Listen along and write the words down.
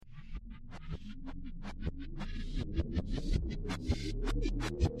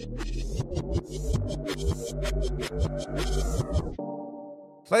Ladies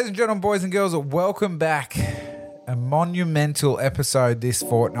and gentlemen, boys and girls, welcome back. A monumental episode this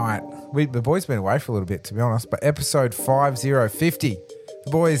fortnight. The boys been away for a little bit, to be honest, but episode 5050.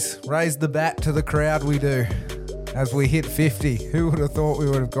 The boys raised the bat to the crowd, we do, as we hit 50. Who would have thought we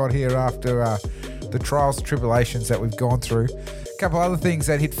would have got here after the trials and tribulations that we've gone through? A couple other things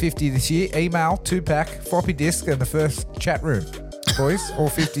that hit 50 this year. Email, 2-pack, floppy disk, and the first chat room. Boys, all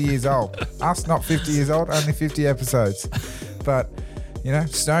 50 years old. Us, not 50 years old, only 50 episodes. But, you know,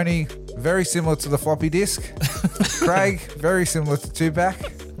 Stoney, very similar to the floppy disk. Craig, very similar to 2-pack.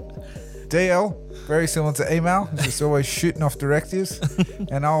 DL, very similar to email. He's just always shooting off directives.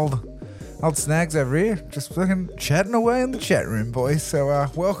 And old Snags over here, just fucking chatting away in the chat room, boys. So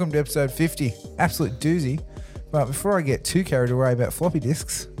welcome to episode 50. Absolute doozy. But before I get too carried away about floppy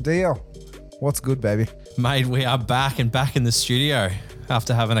disks, DL, what's good, baby? Mate, we are back in the studio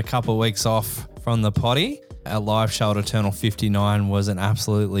after having a couple of weeks off from the potty. Our live show at Eternal 59 was an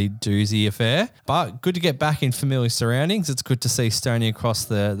absolutely doozy affair, but good to get back in familiar surroundings. It's good to see Stoney across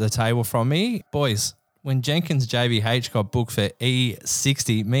the table from me. Boys, when Jenkins JVH got booked for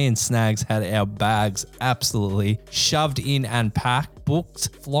E60, me and Snags had our bags absolutely shoved in and packed, booked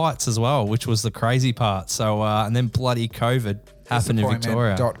flights as well, which was the crazy part. So, and then bloody COVID happened in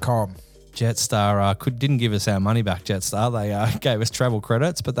Victoria. Disappointment.com. Jetstar didn't give us our money back, Jetstar. They gave us travel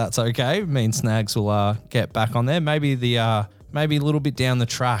credits, but that's okay. Me and Snags will get back on there. Maybe a little bit down the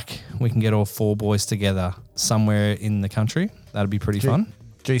track, we can get all four boys together somewhere in the country. That'd be pretty fun.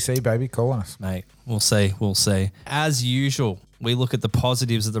 GC, baby, calling us. Mate, we'll see. As usual, we look at the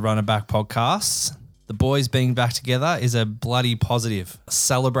positives of the Runner Back podcasts. The boys being back together is a bloody positive.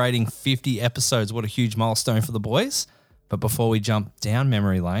 Celebrating 50 episodes. What a huge milestone for the boys. But before we jump down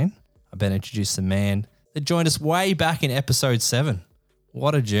memory lane, I better introduce the man that joined us way back in episode 7.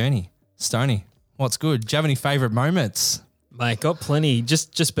 What a journey. Stoney, what's good? Do you have any favourite moments? Mate, got plenty.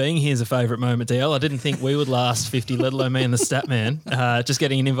 Just being here is a favourite moment, DL. I didn't think we would last 50, let alone me and the stat man. Just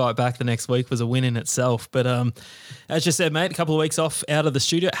getting an invite back the next week was a win in itself. But as you said, mate, a couple of weeks off out of the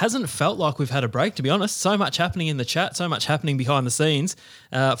studio. It hasn't felt like we've had a break, to be honest. So much happening in the chat, so much happening behind the scenes.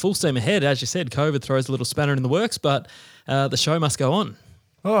 Full steam ahead. As you said, COVID throws a little spanner in the works, but the show must go on.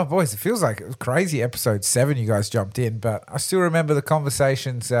 Oh, boys, it feels like it was crazy. Episode 7, you guys jumped in, but I still remember the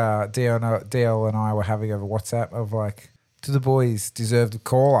conversations DL and I were having over WhatsApp of like, do the boys deserve the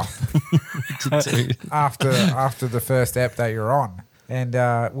call up after the first ep that you're on? And,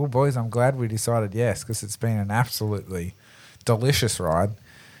 well, boys, I'm glad we decided yes, because it's been an absolutely delicious ride.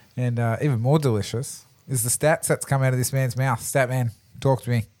 And even more delicious is the stats that's come out of this man's mouth. Stat man, talk to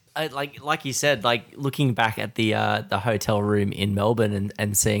me. Like you said, like looking back at the hotel room in Melbourne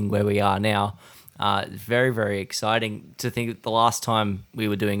and seeing where we are now, it's very, very exciting to think that the last time we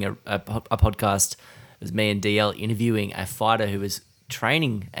were doing a podcast was me and DL interviewing a fighter who was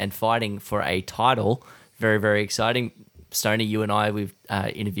training and fighting for a title. Very, very exciting. Stoney, you and I, we've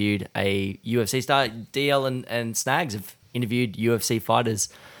interviewed a UFC star. DL and Snags have interviewed UFC fighters.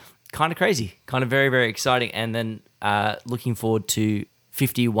 Kind of crazy, kind of very, very exciting. And then looking forward to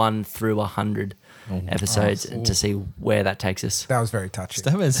 51 through 100 episodes and to see where that takes us. That was very touching.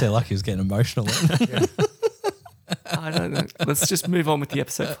 That man sounded like he was getting emotional. Yeah. I don't know. Let's just move on with the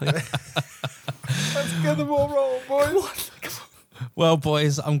episode, please. Let's get the ball rolling, boys. Come on. Well,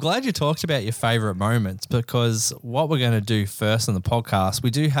 boys, I'm glad you talked about your favourite moments, because what we're going to do first on the podcast, we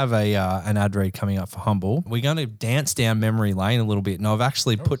do have an ad read coming up for Humble. We're going to dance down memory lane a little bit, and I've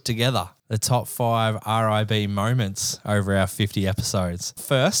actually put together the top 5 RIB moments over our 50 episodes.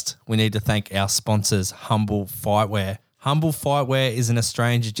 First, we need to thank our sponsors, Humble Fightwear. Humble Fightwear is an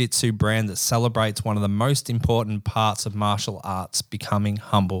Australian jiu-jitsu brand that celebrates one of the most important parts of martial arts, becoming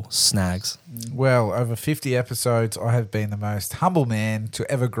humble. Snags. Well, over 50 episodes, I have been the most humble man to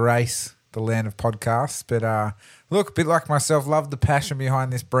ever grace the land of podcasts. But look, a bit like myself, love the passion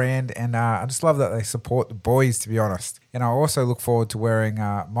behind this brand, and I just love that they support the boys, to be honest. And I also look forward to wearing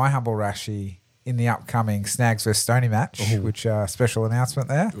my humble rashi in the upcoming Snags vs Stoney match, which special announcement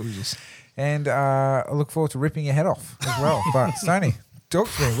there. And I look forward to ripping your head off as well. But Stoney,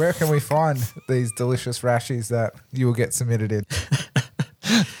 talk to me. Where can we find these delicious rashis that you will get submitted in?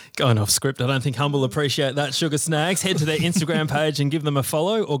 Going off script, I don't think Humble appreciate that, Sugar Snags. Head to their Instagram page and give them a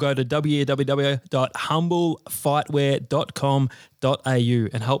follow, or go to www.humblefightwear.com.au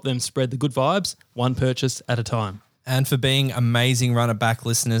and help them spread the good vibes, one purchase at a time. And for being amazing Runner Back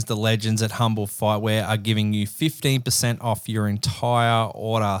listeners, the legends at Humble Fightwear are giving you 15% off your entire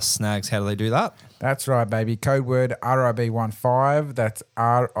order. Snags, how do they do that? That's right, baby. Code word RIB15. That's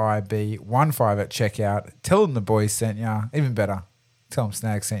RIB15 at checkout. Tell them the boys sent you. Even better, Tell them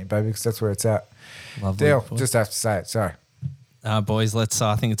Snags sent you, baby, because that's where it's at. Lovely. Deal. Just have to say it. Sorry. Boys,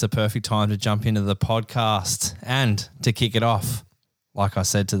 I think it's a perfect time to jump into the podcast. And to kick it off, like I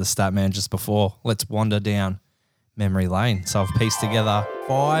said to the stat man just before, let's wander down memory lane. So I've pieced together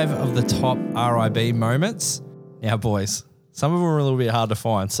 5 of the top RIB moments. Now, boys, some of them are a little bit hard to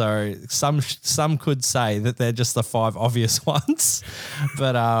find. So some could say that they're just the 5 obvious ones.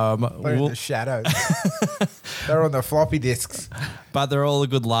 But They're in the shadows. They're on the floppy disks. But they're all a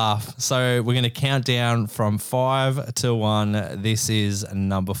good laugh. So we're going to count down from 5 to 1. This is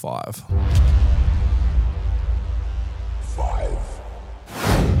number 5. 5.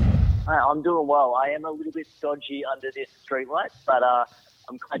 Hi, I'm doing well. I am a little bit dodgy under this streetlight, but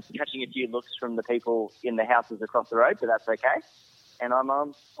I'm catching a few looks from the people in the houses across the road, but that's okay. And I'm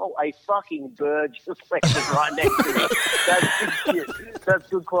a fucking bird just landed right next to me. That's good shit. That's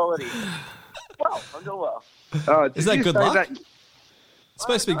good quality. Well, I'm doing well. Is that good luck? It's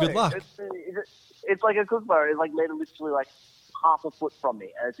supposed to be good luck. It's like a kookaburra. It's like literally like half a foot from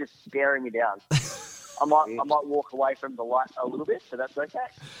me, and it's just staring me down. I might walk away from the light a little bit, so that's okay.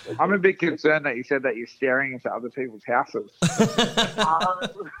 I'm a bit concerned that you said that you're staring into other people's houses. If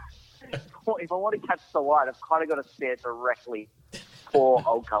I want to catch the light, I've kind of got to stare directly for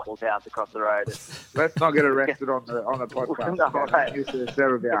old couple's house across the road. Let's not get arrested on the podcast. No,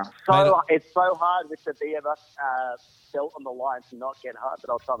 right. It's so hard with the BMX belt on the line to not get hard, but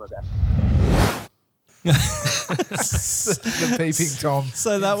I'll try my best. The peeping Tom.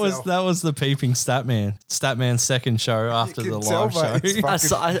 So that was the peeping Statman. Statman's second show after the live show.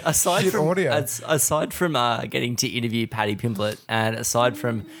 Aside from getting to interview Paddy Pimblett, and aside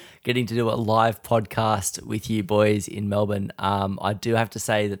from getting to do a live podcast with you boys in Melbourne, I do have to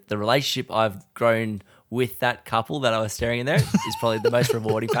say that the relationship I've grown with that couple that I was staring in there is probably the most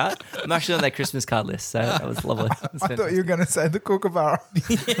rewarding part. I'm actually on their Christmas card list, so that was lovely. I thought you were going to say the kookaburra.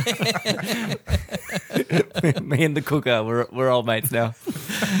 Me and the cooker, we're old mates now.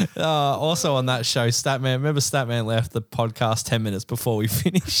 Also on that show, remember Statman left the podcast 10 minutes before we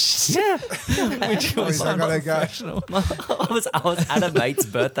finished? Yeah. Which was unprofessional. I was at a mate's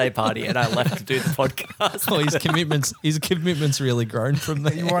birthday party and I left to do the podcast. Oh, his commitment's really grown from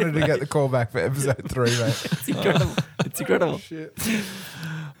there. You wanted to get the call back for episode 3, mate. It's incredible. It's incredible. Shit.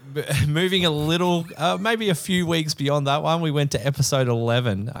 Moving a little, maybe a few weeks beyond that one, we went to episode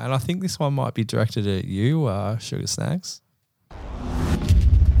 11, and I think this one might be directed at you, Sugar Snacks.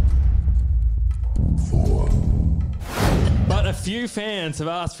 4. But a few fans have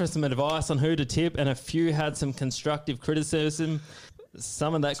asked for some advice on who to tip, and a few had some constructive criticism.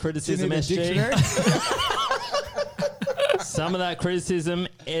 Some of that criticism, SG. Some of that criticism,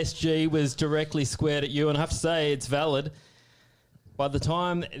 SG, was directly squared at you, and I have to say it's valid. By the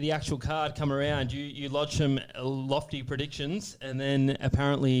time the actual card come around, you lodge some lofty predictions and then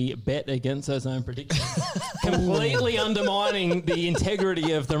apparently bet against those own predictions, completely undermining the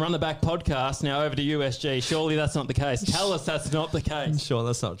integrity of the Run the Back podcast. Now over to you, SG. Surely that's not the case. Tell us that's not the case. Sure,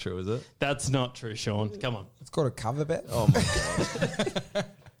 that's not true, is it? That's not true, Sean. Come on. It's called a cover bet. Oh, my God.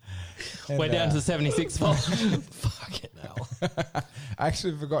 And, we're down to the 76 volt. Fucking hell. I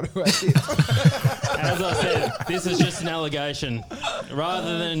actually forgot who I did. As I said, this is just an allegation.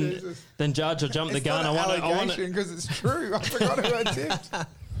 Rather than judge or jump the gun, I want allegation because it's true. I forgot who I tipped.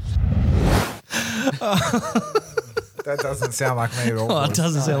 That doesn't sound like me at all. Oh, it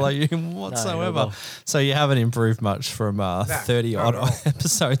doesn't sound like you whatsoever. No. So you haven't improved much from 30 odd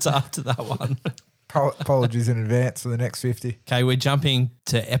episodes after that one. Apologies in advance for the next 50. Okay, we're jumping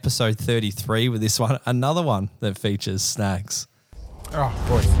to episode 33 with this one. Another one that features snacks. Oh,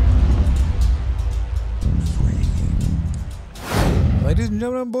 boys. Ladies and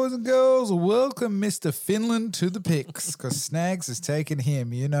gentlemen, boys and girls, welcome Mr. Finland to the picks because Snags has taken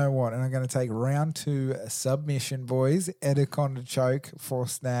him. You know what? And I'm going to take round 2 submission, boys. Anaconda choke for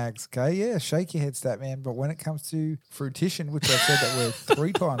Snags. Okay, yeah, shake your head, stat man. But when it comes to fruition, which I've said that word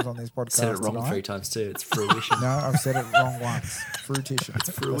 3 times on this podcast, Said it wrong tonight, 3 times too. It's fruition. No, I've said it wrong once. Fruition. It's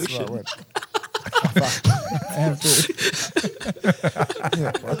fruition. That's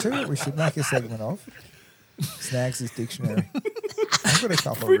yeah, I tell you what we should make a segment of. Snags' dictionary. I've got a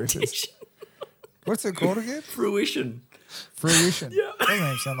couple of riches. What's it called again? Fruition. Fruition. Yeah. Doesn't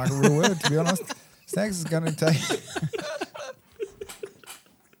even sound like a real word, to be honest. Snags is going to take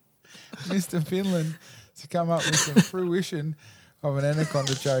Mr. Finland to come up with some fruition of an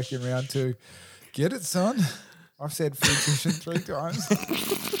anaconda choke in round 2. Get it, son? I've said fruition 3 times.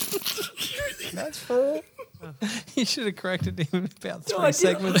 That's 4. You should have corrected him about 3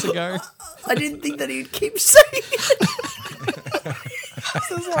 segments ago. I didn't think that he'd keep saying it.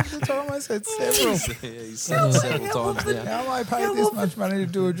 This is like the time I said several. He said several times now. How am I paid this much money to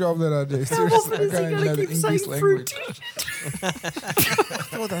do a job that I do? Seriously, I can't even know the English language. I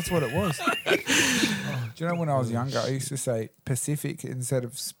thought that's what it was. Oh, do you know when I was younger, I used to say Pacific instead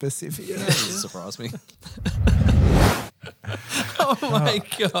of specific? That doesn't surprise me. Oh my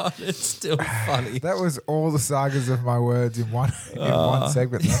God, it's still funny. That was all the sagas of my words in one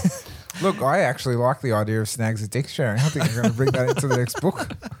segment. Look, I actually like the idea of Snags' dick sharing. I think I'm going to bring that into the next book.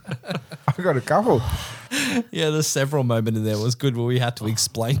 I got a couple. Yeah, the several moment in there was good where we had to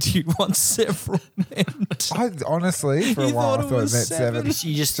explain to you what several meant. I honestly, for a You while, I thought it thought it was meant seven.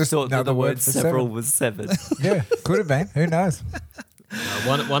 You just thought that another the word word for several seven. was seven. Yeah, could have been. Who knows?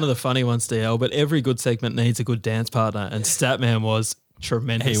 One of the funny ones, DL, but every good segment needs a good dance partner, and Statman was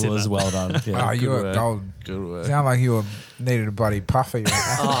tremendous. He in was that. well done. Yeah, Oh, you good were work. golden. Good work. Sound like you needed a bloody puffer.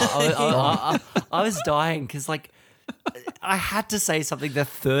 I was dying because, like, I had to say something the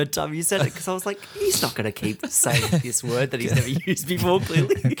third time you said it because I was like, he's not going to keep saying this word that he's never used before,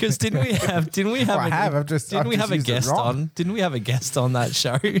 clearly. Because didn't we have I've just a used it guest wrong. on? Didn't we have a guest on that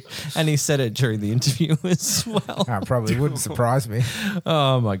show? And he said it during the interview as well. Oh, probably wouldn't surprise me.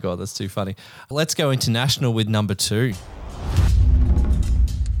 Oh my God, that's too funny. Let's go international with number 2.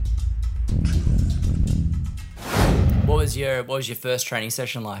 What was your first training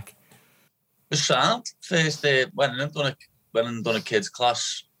session like? It was sound. First, went and done a kids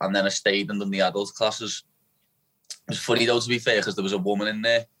class, and then I stayed and done the adult classes. It was funny though, to be fair, because there was a woman in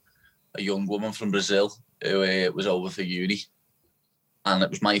there, a young woman from Brazil, who was over for uni, and it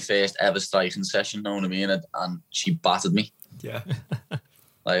was my first ever striking session. You know what I mean? And she battered me, Yeah.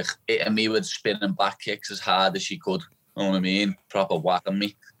 like hitting me with spinning back kicks as hard as she could. You know what I mean? Proper whacking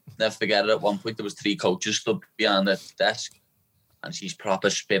me. Never forget it. At one point, there was 3 coaches stood behind the desk, and she's proper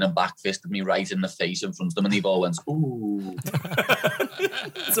spinning back fisted me right in the face in front of them, and they all went, ooh.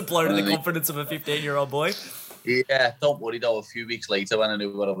 It's a blow to the confidence of a 15-year-old boy. Yeah, don't worry though. A few weeks later, when I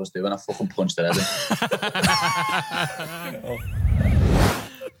knew what I was doing, I fucking punched her head in.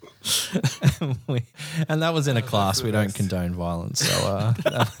 And that was in a class. We don't condone violence. So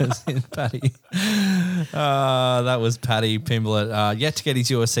that was in Paddy. That was Paddy Pimblett. Yet to get his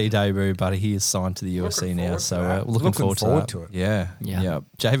UFC debut, but he is signed to the UFC now. So looking forward to it. Yeah.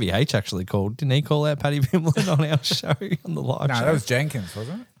 JVH actually called. Didn't he call out Paddy Pimblett on our show, on the live show? No, that was Jenkins,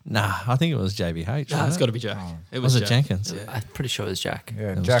 wasn't it? Nah, I think it was JVH. Nah, it's got to be Jack. Was it Jenkins? Yeah. I'm pretty sure it was Jack.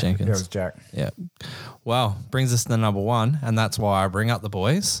 Yeah, It was Jack. Jenkins. Yeah, it was Jack. Yeah. Well, brings us to the number 1, and that's why I bring up the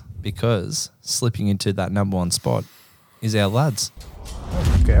boys, because slipping into that number 1 spot is our lads.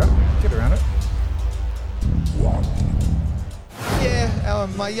 Okay, get around it. Yeah,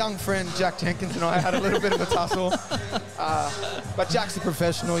 my young friend Jack Jenkins and I had a little bit of a tussle. But Jack's a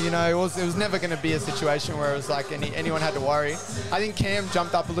professional, you know. It was never going to be a situation where it was like anyone had to worry. I think Cam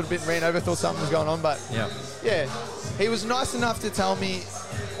jumped up a little bit and ran over, thought something was going on. But yeah, he was nice enough to tell me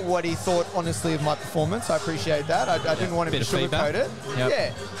what he thought honestly of my performance. I appreciate that. I didn't want him to sugarcoat it. Yep.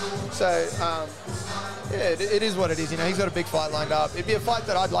 Yeah. So, it is what it is. You know, he's got a big fight lined up. It'd be a fight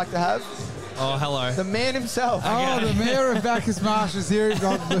that I'd like to have. Oh, hello. The man himself. Oh, the mayor of Bacchus Marsh is here.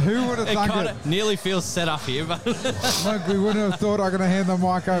 Who would have It thunk kind it? of nearly feels set up here, but Look, we wouldn't have thought I'm going to hand the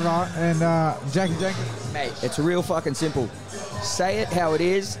mic over. And Jackie Jenkins. Mate, it's real fucking simple. Say it how it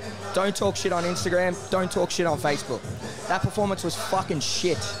is. Don't talk shit on Instagram. Don't talk shit on Facebook. That performance was fucking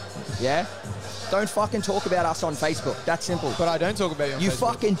shit. Yeah? Don't fucking talk about us on Facebook. That's simple. But I don't talk about you on You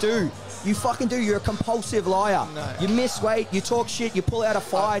Facebook. fucking do. You fucking do. You're a compulsive liar. No. You miss weight. You talk shit. You pull out of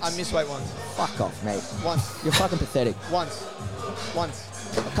fights. I missed weight once. Fuck off, mate. Once. You're fucking pathetic. Once.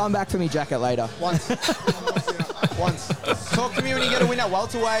 Come back for me jacket later. Once. Once. Talk to me when you get a win at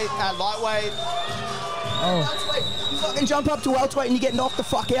welterweight, at lightweight. You fucking jump up to welterweight and you get knocked the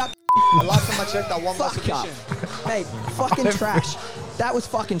fuck out. The last time I checked, I won by Fuck up. submission. Mate, fucking trash. That was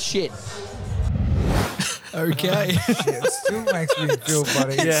fucking shit. okay. It still makes me feel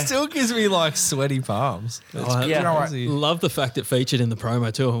bloody. It still gives me like sweaty palms. I You know what? love the fact it featured in the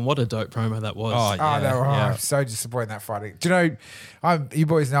promo too, and what a dope promo that was. Oh, yeah. I'm so disappointed in that fighting. Do you know, you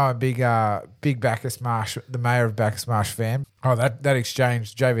boys know I'm a big Bacchus Marsh, the mayor of Bacchus Marsh fan. Oh, that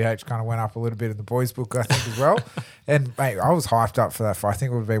exchange, JVH kind of went up a little bit in the boys' book, I think, as well. And, mate, I was hyped up for that fight. I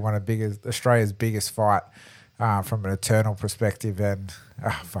think it would be one of Australia's biggest fight from an eternal perspective. And,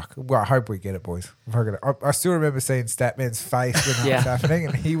 fuck. Well, I hope we get it, boys. I still remember seeing Statman's face when that was happening,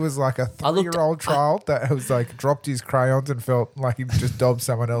 and he was like a 3-year-old child that was like dropped his crayons and felt like he just dobbed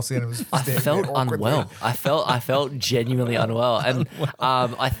someone else in. And was I standing felt there awkwardly. unwell. I felt genuinely unwell, and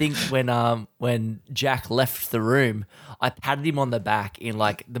I think when Jack left the room, I patted him on the back in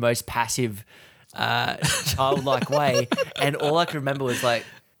like the most passive childlike way. And all I could remember was like,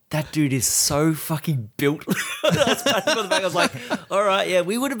 that dude is so fucking built. I was patting him on the back. I was like, all right, yeah,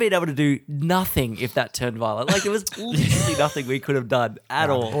 we would have been able to do nothing if that turned violent. Like, there was literally nothing we could have done at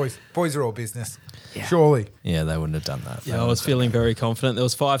all. Boys are all business. Yeah. Surely. Yeah, they wouldn't have done that. Yeah, I was feeling very confident. There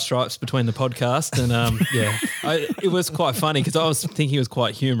was 5 stripes between the podcast, and it was quite funny because I was thinking it was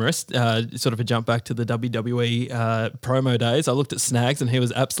quite humorous. Sort of a jump back to the WWE promo days. I looked at Snags, and he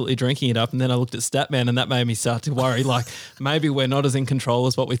was absolutely drinking it up, and then I looked at Statman, and that made me start to worry. Like, maybe we're not as in control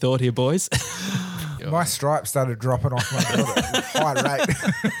as what we thought here, boys. My stripes started dropping off my body at a high rate.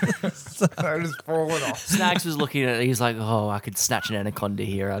 They just falling off. Snags was looking at it. He was like, oh, I could snatch an anaconda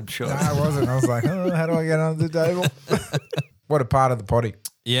here, I'm sure. No, I wasn't. I was like, oh, how do I get under the table? What a part of the potty.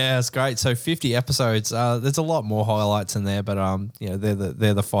 Yeah, it's great. So 50 episodes. There's a lot more highlights in there, but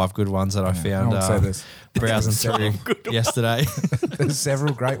they're the 5 good ones that I found. I'll say this. Browsing through yesterday. There's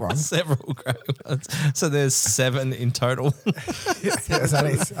several great ones. Several great ones. So there's 7 in total. Yes,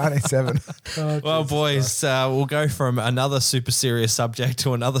 only 7. Well, boys, we'll go from another super serious subject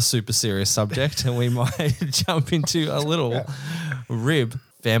to another super serious subject, and we might jump into a little rib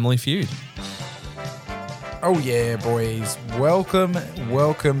family feud. Oh yeah, boys! Welcome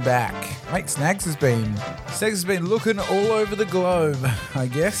back, mate. Snags has been looking all over the globe, I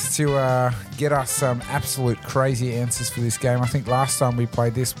guess, to get us some absolute crazy answers for this game. I think last time we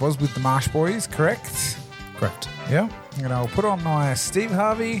played this was with the Marsh Boys, correct? Correct. Yeah. And I'll put on my Steve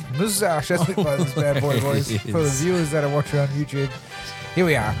Harvey moustache as we play this bad boy, boys. For the viewers that are watching on YouTube. Here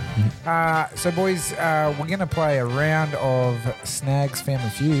we are. So, boys, we're going to play a round of Snags Family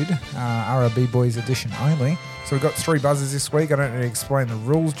Feud, RRB Boys edition only. So we've got 3 buzzers this week. I don't need to explain the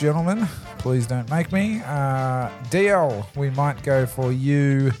rules, gentlemen. Please don't make me. DL, we might go for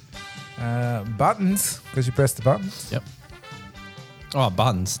you buttons, because you press the buttons. Yep. Oh,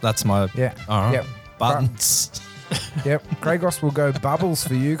 buttons. That's my... Yeah. All right. Yep. Buttons. Yep. Gregos will go bubbles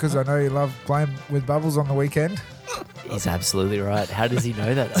for you, because I know you love playing with bubbles on the weekend. He's absolutely right. How does he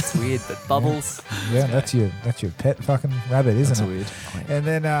know that? That's weird, but bubbles. Yeah, that's your pet fucking rabbit, isn't it? Weird. And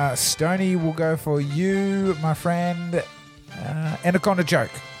then Stoney will go for you, my friend, Anaconda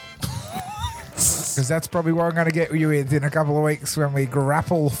Joke. Because that's probably what I'm going to get you in a couple of weeks when we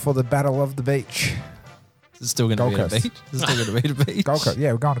grapple for the Battle of the Beach. Is it still going to be at a beach? Is it still going to be at a beach? Gold Coast.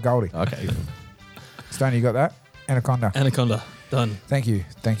 Yeah, we're going to Goldie. Okay. Stoney, you got that? Anaconda. Anaconda. Done. Thank you.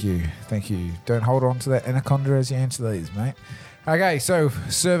 Don't hold on to that anaconda as you answer these, mate. Okay, so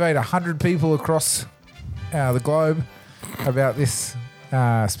surveyed 100 people across the globe about this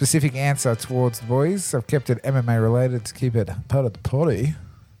specific answer towards the boys. I've kept it MMA related to keep it part of the potty.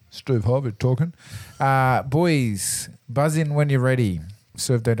 Steve Harvey talking. Boys, buzz in when you're ready.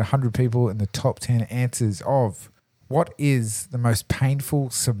 Surveyed 100 people in the top 10 answers of what is the most painful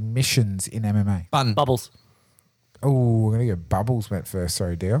submissions in MMA? Button. Bubbles. Oh, we're going to go bubbles went first.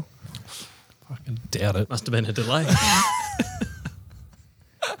 Sorry, Dale. Fucking doubt it. Must have been a delay.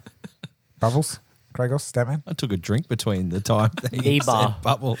 Bubbles? Kragos, Statman? I took a drink between the time that you Knee said bar.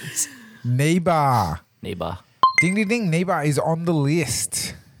 bubbles. Knee bar. Knee bar. Ding, ding, ding. Knee bar is on the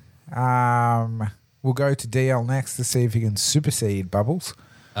list. We'll go to DL next to see if he can supersede Bubbles.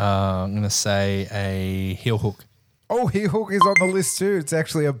 I'm going to say a heel hook. Oh, heel hook is on the list too. It's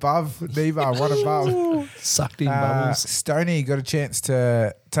actually above knee bar, one above. Sucked in bubbles. Stoney, got a chance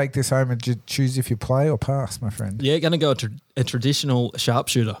to take this home and choose if you play or pass, my friend. Yeah, going to go a traditional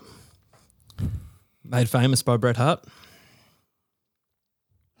sharpshooter. Made famous by Bret Hart.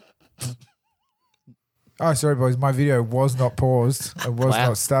 Oh, sorry, boys. My video was not paused. I was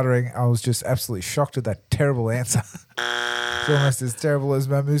not stuttering. I was just absolutely shocked at that terrible answer. It's almost as terrible as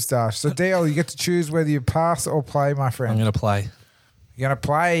my moustache. So, DL, you get to choose whether you pass or play, my friend. I'm going to play. You're going to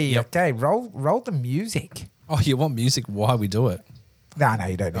play? Yep. Okay, roll the music. Oh, you want music while we do it? No,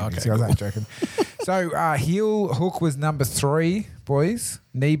 you don't need music. I was only joking. So, heel hook was number 3, boys.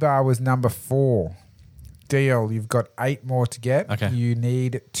 Knee bar was number 4. DL, you've got 8 more to get. Okay. You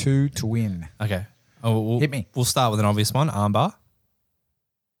need 2 to win. Okay. Oh, Hit me. We'll start with an obvious one, armbar.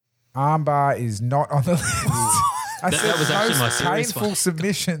 Armbar is not on the list. I said that was actually my most serious painful one.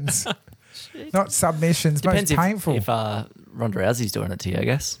 submissions, not submissions. Depends most painful. if Ronda Rousey's doing it to you, I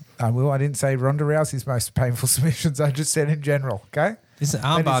guess. I didn't say Ronda Rousey's most painful submissions. I just said in general. Okay. Is an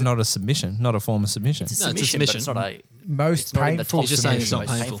armbar not a submission, not a form of submission? It's a No, it's a submission, but it's submission. not a... Most It's not in the painful top You're just saying it's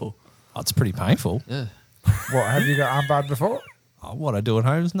submissions. not painful. Oh, it's pretty painful. Yeah. What, have you got armbarred before? Oh, what I do at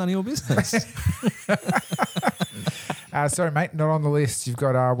home is none of your business. Sorry, mate, not on the list. You've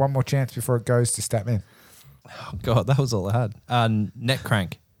got one more chance before it goes to Statman. Oh, God, that was all I had. Neck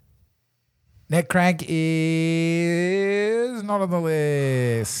crank. Neck crank is not on the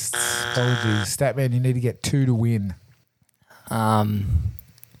list. Apologies. Statman, you need to get 2 to win. Kimura.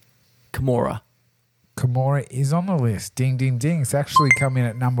 Kimura is on the list. Ding, ding, ding. It's actually come in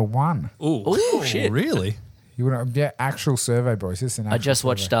at number 1. Oh, shit. Really? You want to actual survey, boys. This is an I actual just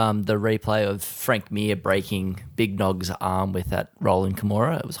watched survey. the replay of Frank Mir breaking Big Nog's arm with that rolling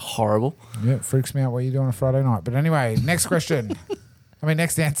Kimura. It was horrible. Yeah, it freaks me out what you do on a Friday night. But anyway, next question.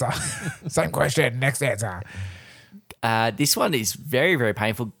 Next answer. Same question. Next answer. This one is very, very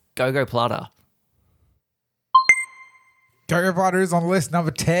painful. Go Plata. Go Fighter is on the list,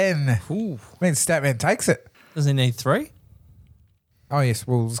 number 10. Ooh. Statman takes it. Does he need 3? Oh, yes.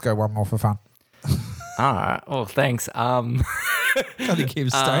 We'll just go one more for fun. All right. Well, thanks. Gotta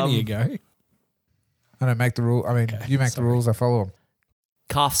give Stoney a go. I don't make the rule. You make the rules. I follow them.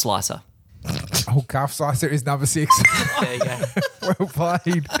 Calf slicer. Oh, calf slicer is number 6. There you go. Well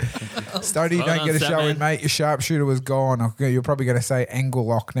played. Stoney, you Well don't done, get a show in, Statman. mate. Your sharpshooter was gone. Okay, you're probably going to say angle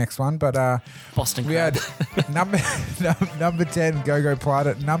lock next one. But Boston we Crab. had number 10, Go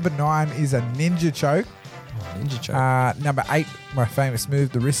Plata. Number 9 is a ninja choke. Ninja choke. Number 8, my famous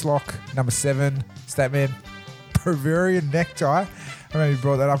move, the wrist lock. Number 7, Statman, Peruvian necktie. I remember you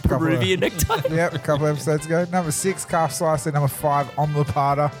brought that up. Peruvian necktie. Yep, a couple episodes ago. Number 6, calf slicer. Number 5,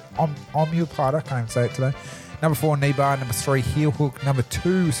 omoplata. Omoplata. Can't even say it today. Number 4, knee bar. Number 3, heel hook. Number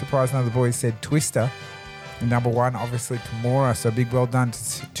 2, surprise, none of the boys said twister. And number 1, obviously Kimura. So big well done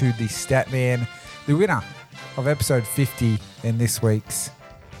to the Statman, the winner of episode 50 in this week's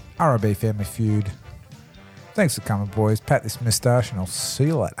RIB Family Feud. Thanks for coming, boys. Pat this moustache and I'll see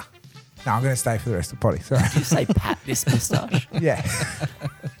you later. No, I'm going to stay for the rest of the potty. Sorry. Did you say pat this moustache? Yeah.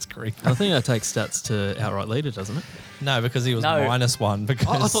 That's great. I think that takes stats to outright leader, doesn't it? No, because he was No. -1 because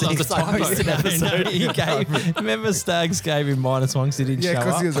I thought that was a typo. missed an episode. he gave. Remember, Stags gave him -1 because he didn't Yeah, show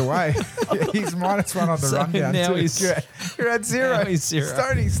because up. he was away. He's -1 on the So rundown. now too. he's- You're at 0. now he's 0.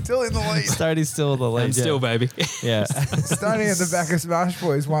 Stoney's still in the lead. Stoney's still the lead. And still, baby. Yeah. Stoney and the back of Smash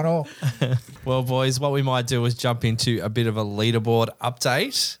Boys 1-1. Well, boys, what we might do is jump into a bit of a leaderboard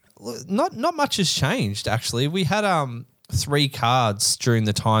update. Not much has changed, actually. We had 3 cards during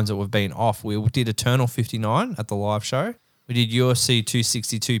the times that we've been off. We did Eternal 59 at the live show. We did UFC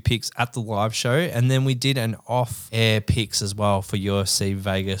 262 picks at the live show. And then we did an off-air picks as well for UFC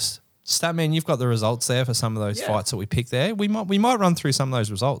Vegas. Statman, you've got the results there for some of those fights that we picked there. We might run through some of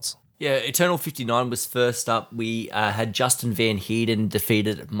those results. Yeah, Eternal 59 was first up. We had Justin Van Heerden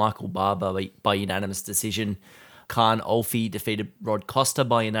defeated Michael Barber by unanimous decision. Khan Olfi defeated Rod Costa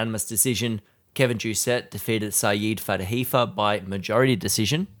by unanimous decision. Kevin Doucette defeated Saeed Fatahifa by majority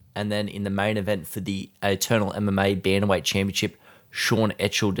decision. And then in the main event for the Eternal MMA Bantamweight Championship, Sean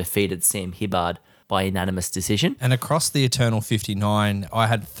Etchell defeated Sam Hibbard by unanimous decision. And across the Eternal 59, I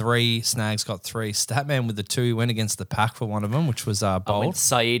had 3. Snags got 3. Statman with the 2 went against the pack for one of them, which was I went bold.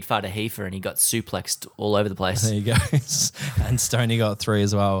 Saeed Fatahifa and he got suplexed all over the place. There you go. And Stoney got 3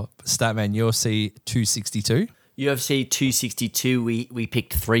 as well. Statman, UFC 262. UFC 262, we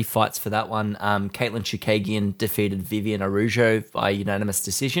picked 3 fights for that one. Caitlin Chukagian defeated Vivian Araujo by unanimous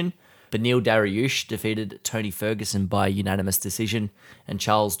decision. Benil Dariush defeated Tony Ferguson by unanimous decision. And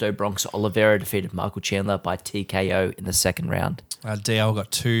Charles Do Bronx Oliveira defeated Michael Chandler by TKO in the second round. DL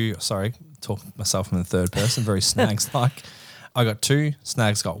got 2. Sorry, talk myself in the third person. Very Snags-like. I got 2.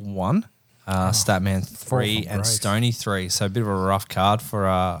 Snags got 1. Statman 3 and grace. Stoney 3. So a bit of a rough card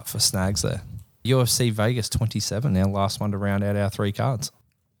for Snags there. UFC Vegas 27, our last one to round out our 3 cards.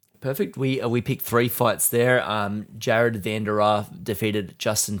 Perfect. We picked 3 fights there. Jared Vanderaa defeated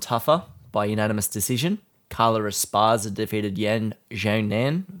Justin Tuffer by unanimous decision. Carla Esparza defeated Yan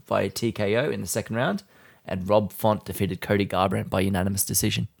Zhongnan by TKO in the second round. And Rob Font defeated Cody Garbrandt by unanimous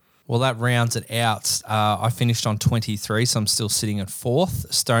decision. Well, that rounds it out. I finished on 23, so I'm still sitting at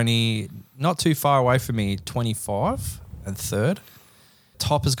 4th. Stoney, not too far away from me, 25 and 3rd.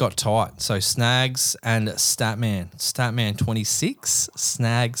 Top has got tight. So Snags and Statman. Statman 26,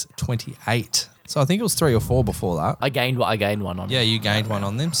 Snags 28. So I think it was 3 or 4 before that. I gained one on. Yeah, you gained one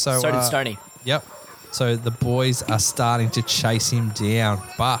on them. So So did Stoney. Yep. So the boys are starting to chase him down,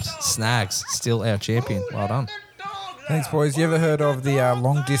 but Snags still our champion. Well done. Thanks, boys. You ever heard of the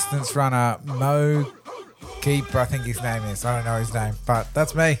long distance runner Mo Keep? I think his name is. I don't know his name, but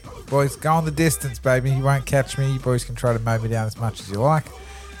that's me. Boys, go on the distance, baby. You won't catch me. You boys can try to mow me down as much as you like.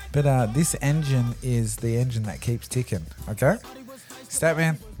 But this engine is the engine that keeps ticking, okay?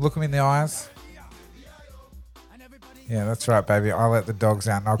 Statman, look him in the eyes. Yeah, that's right, baby. I'll let the dogs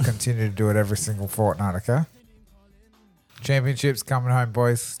out and I'll continue to do it every single fortnight, okay? Championship's coming home,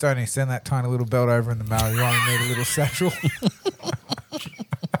 boys. Stoney, send that tiny little belt over in the mail. You only need a little satchel.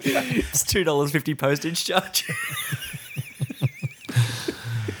 It's $2.50 postage charge.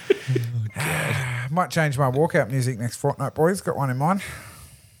 Might change my walkout music next fortnight, boys. Got one in mind.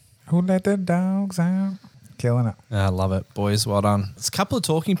 Who let the dogs out? Killing it. I love it, boys. Well done. There's a couple of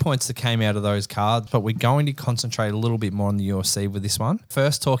talking points that came out of those cards, but we're going to concentrate a little bit more on the UFC with this one.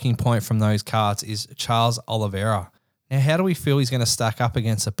 First talking point from those cards is Charles Oliveira. Now, how do we feel he's going to stack up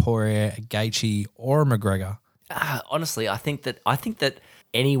against a Poirier, a Gaethje, or a McGregor? Honestly, I think that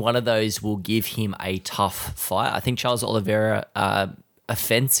any one of those will give him a tough fight. I think Charles Oliveira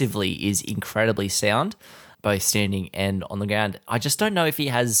offensively is incredibly sound, both standing and on the ground. I just don't know if he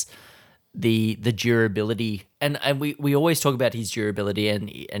has the durability, and we always talk about his durability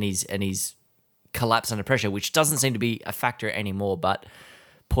and his collapse under pressure, which doesn't seem to be a factor anymore. But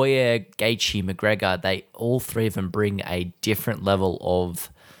Poirier, Gaethje, McGregor, they all three of them bring a different level of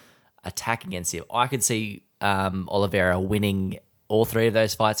attack against him. I could see Oliveira winning all three of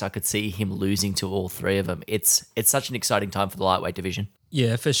those fights. I could see him losing to all three of them. It's such an exciting time for the lightweight division.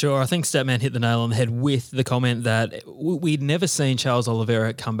 Yeah, for sure. I think Statman hit the nail on the head with the comment that we'd never seen Charles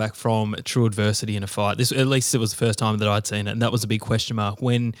Oliveira come back from true adversity in a fight. This, at least it was the first time that I'd seen it, and that was a big question mark.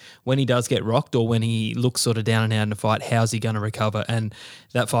 When he does get rocked or when he looks sort of down and out in a fight, how's he going to recover? And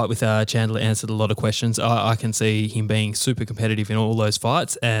that fight with Chandler answered a lot of questions. I can see him being super competitive in all those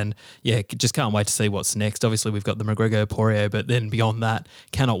fights, and yeah, just can't wait to see what's next. Obviously, we've got the McGregor Poirier, but then beyond that,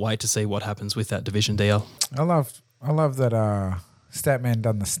 cannot wait to see what happens with that division deal. I love that Statman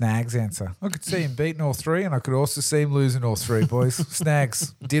done the Snags answer. I could see him beating all three, and I could also see him losing all three, boys.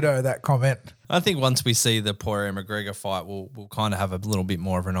 Snags, ditto that comment. I think once we see the Poirier-McGregor fight, we'll kind of have a little bit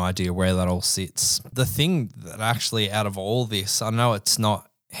more of an idea where that all sits. The thing that actually out of all this, I know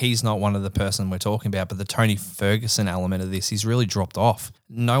he's not one of the person we're talking about, but the Tony Ferguson element of this, he's really dropped off.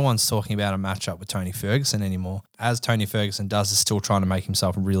 No one's talking about a matchup with Tony Ferguson anymore. As Tony Ferguson does, is still trying to make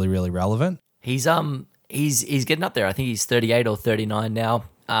himself really, really relevant. He's getting up there. I think he's 38 or 39 now.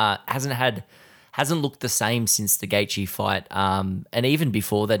 Hasn't looked the same since the Gaethje fight. And even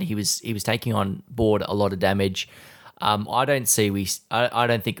before that, he was taking on board a lot of damage. I don't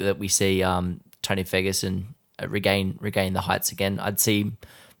think that we see Tony Ferguson regain the heights again. I'd see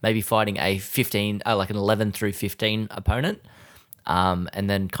maybe fighting a 15, like an 11 through 15 opponent, and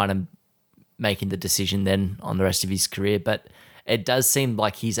then kind of making the decision then on the rest of his career. But it does seem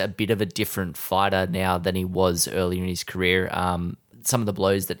like he's a bit of a different fighter now than he was earlier in his career. Some of the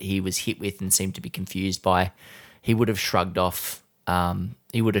blows that he was hit with and seemed to be confused by, he would have shrugged off. 5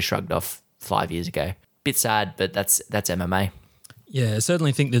 years ago. Bit sad, but that's MMA. Yeah, I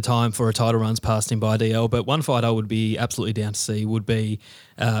certainly think the time for a title run's passed him by, DL, but one fight I would be absolutely down to see would be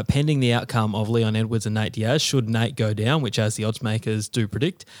pending the outcome of Leon Edwards and Nate Diaz, should Nate go down, which as the odds makers do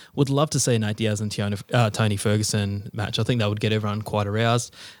predict, would love to see Nate Diaz and Tony Ferguson match. I think that would get everyone quite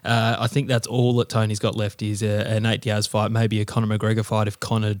aroused. I think that's all that Tony's got left is a Nate Diaz fight, maybe a Conor McGregor fight if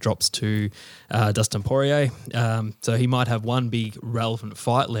Conor drops to Dustin Poirier. So he might have one big relevant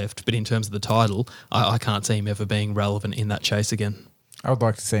fight left, but in terms of the title, I can't see him ever being relevant in that chase again. I would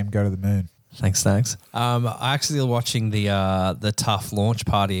like to see him go to the moon. Thanks. I actually watching the Tough launch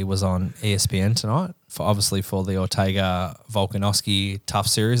party was on ESPN tonight, for the Ortega Volkanovski Tough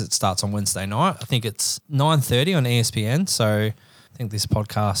series. It starts on Wednesday night. I think it's 9:30 on ESPN. So I think this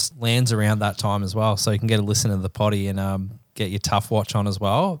podcast lands around that time as well. So you can get a listen to the potty and get your Tough watch on as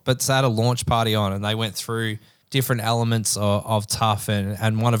well. But it's at a launch party on, and they went through different elements of Tough,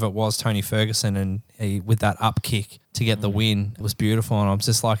 and one of it was Tony Ferguson, and he, with that up kick to get the win, it was beautiful. And I'm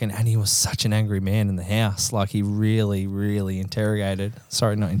just like, and he was such an angry man in the house. Like he really, really interrogated.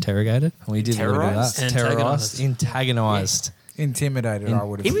 Sorry, not interrogated. We did a little bit of that. Terrorized, antagonized. Yeah. Intimidated, I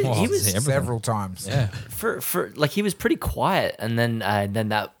would have. He was several times. Yeah. For like he was pretty quiet, and then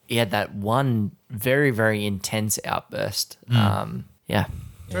that he had that one very, very intense outburst. Yeah.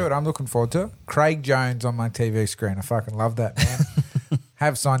 Tell you what I'm looking forward to. Craig Jones on my TV screen. I fucking love that, man.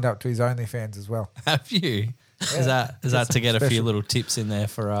 Have signed up to his OnlyFans as well. Have you? Yeah. Is that to get a few little tips in there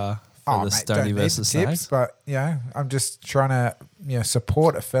for the Stoney versus Snags? But I'm just trying to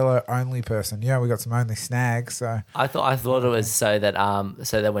support a fellow only person. We got some only snags. So I thought it was so that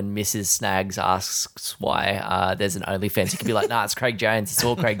when Mrs. Snags asks why there's an OnlyFans, you can be like, nah, it's Craig Jones. It's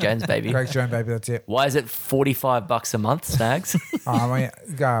all Craig Jones, baby. Craig Jones, baby. That's it. Why is it $45 a month, Snags?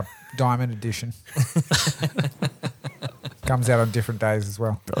 Diamond edition. Comes out on different days as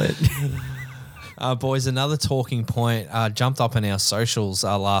well. Brilliant. Boys, another talking point jumped up in our socials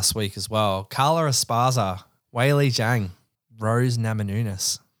last week as well. Carla Esparza, Weili Zhang, Rose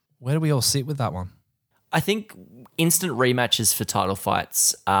Namajunas. Where do we all sit with that one? I think instant rematches for title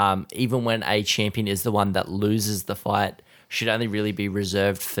fights, even when a champion is the one that loses the fight, should only really be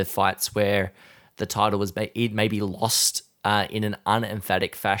reserved for fights where the title was maybe lost in an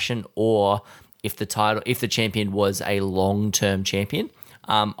unemphatic fashion, or if the champion was a long-term champion.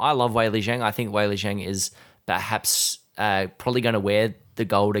 I love Weili Zhang. I think Weili Zhang is perhaps probably going to wear the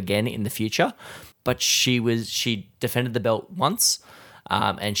gold again in the future, but she defended the belt once,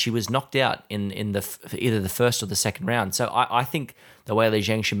 and she was knocked out in either the first or the second round. So I think the Weili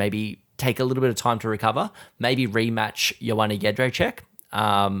Zhang should maybe take a little bit of time to recover, maybe rematch Joanna Jędrzejczyk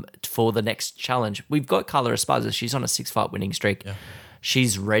for the next challenge. We've got Carla Esparza. She's on a 6-fight winning streak. Yeah.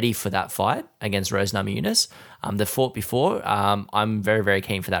 She's ready for that fight against Rose Namajunas. They fought before. I'm very, very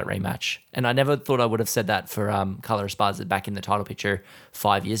keen for that rematch. And I never thought I would have said that for Carla Esparza back in the title picture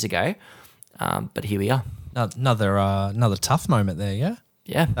 5 years ago. But here we are. Another tough moment there, yeah?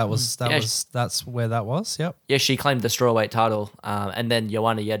 Yeah. That's where that was, yep. Yeah, she claimed the strawweight title, and then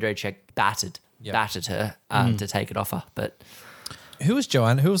Joanna Jędrzejczyk battered her to take it off her. But who was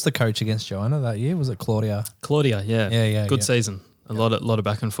Joanna? Who was the coach against Joanna that year? Was it Claudia? Claudia, yeah. Yeah. Good season. A lot of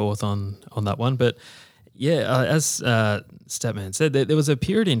back and forth on that one. But yeah, as Statman said, there was a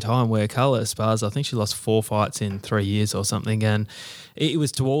period in time where Carla Esparza, I think she lost 4 fights in 3 years or something, and it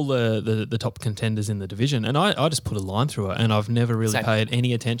was to all the top contenders in the division. And I just put a line through her, and I've never really paid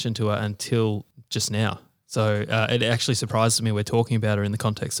any attention to her until just now. So it actually surprises me we're talking about her in the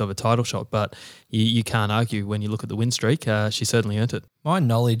context of a title shot, but you can't argue when you look at the win streak. She certainly earned it. My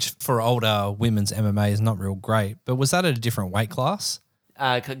knowledge for older women's MMA is not real great, but was that at a different weight class?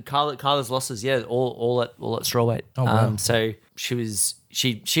 Carla's losses, yeah, all at strawweight. Oh, wow. So she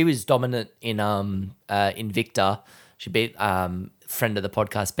was dominant in Invicta. She beat friend of the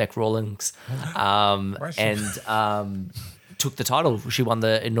podcast Beck Rawlings, and took the title. She won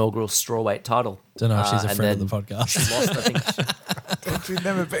the inaugural strawweight title. Don't know if she's a friend of the podcast. She lost, I think. She's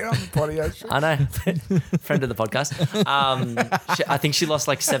never been on the potty, actually. I know. Friend of the podcast. I think she lost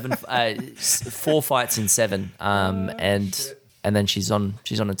like 4 fights in 7. And then she's on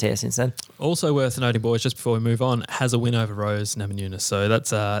a tear since then. Also worth noting, boys, just before we move on, has a win over Rose Namajunas. So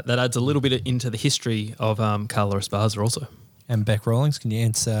that adds a little bit into the history of Carla Esparza also. And Beck Rawlings, can you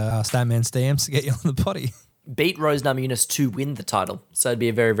answer Statman's DMs to get you on the potty? Beat Rose Namajunas to win the title. So it'd be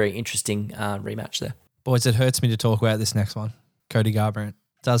a very, very interesting rematch there. Boys, it hurts me to talk about this next one. Cody Garbrandt.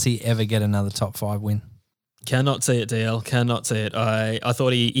 Does he ever get another top 5 win? Cannot see it, DL. Cannot see it. I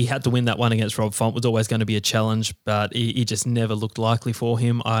thought he had to win that one against Rob Font. Was always going to be a challenge, but he just never looked likely for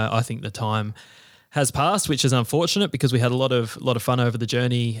him. I think the time has passed, which is unfortunate because we had a lot of fun over the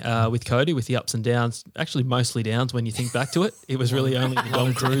journey with Cody, with the ups and downs. Actually, mostly downs when you think back to it. It was really only the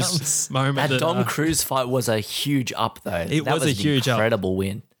Dom Cruz moment. That Dom Cruz fight was a huge up, though. It was a huge incredible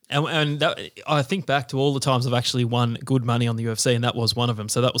win. And that, I think back to all the times I've actually won good money on the UFC, and that was one of them.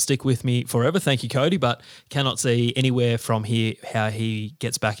 So that will stick with me forever. Thank you, Cody, but cannot see anywhere from here how he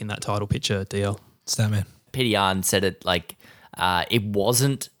gets back in that title picture, DL. Statman. Peter Yan said it like it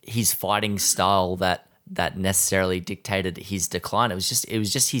wasn't his fighting style that necessarily dictated his decline. It was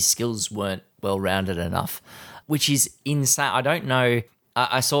just his skills weren't well-rounded enough, which is insane. I don't know.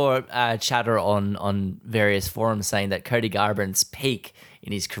 I saw chatter on various forums saying that Cody Garbrandt's peak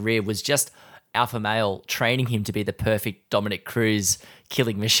in his career was just alpha male training him to be the perfect Dominic Cruz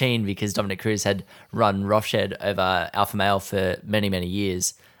killing machine, because Dominic Cruz had run roughshed over alpha male for many, many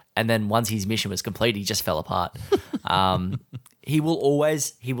years. And then once his mission was complete, he just fell apart. He will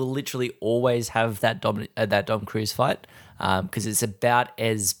literally always have that Dom Cruz fight, because it's about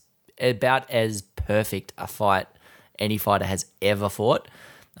as perfect a fight any fighter has ever fought.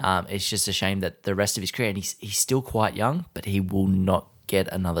 It's just a shame that the rest of his career, and he's still quite young, but he will not get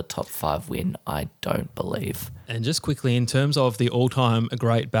another top 5 win, I don't believe. And just quickly, in terms of the all-time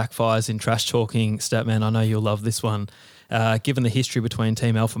great backfires in trash talking, Statman, I know you'll love this one. Given the history between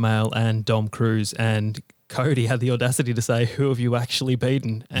Team Alpha Male and Dom Cruz, and Cody had the audacity to say, "Who have you actually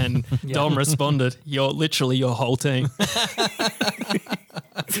beaten?" And Dom responded, "You're literally your whole team."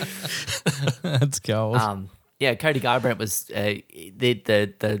 That's gold. Cody Garbrandt was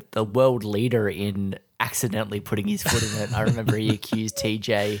the world leader in accidentally putting his foot in it. I remember he accused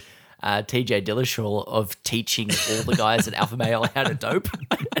TJ Dillashaw of teaching all the guys at Alpha Male how to dope.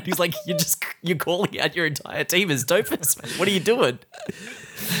 And he's like, you're calling out your entire team as dopers. What are you doing?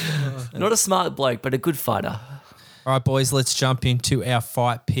 Not a smart bloke, but a good fighter. All right, boys, let's jump into our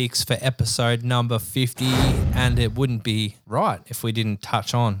fight picks for episode number 50. And it wouldn't be right if we didn't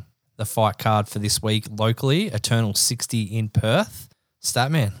touch on the fight card for this week locally, Eternal 60 in Perth.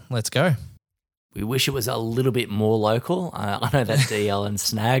 Statman, let's go. We wish it was a little bit more local. I know that DL and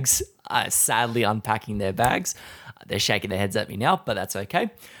Snags are sadly unpacking their bags. They're shaking their heads at me now, but that's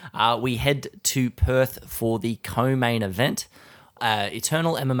okay. We head to Perth for the co-main event.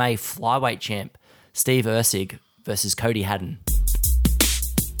 Eternal MMA flyweight champ Steve Erceg versus Cody Haddon.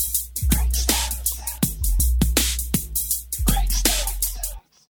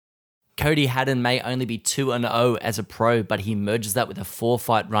 Cody Haddon may only be 2-0 as a pro, but he merges that with a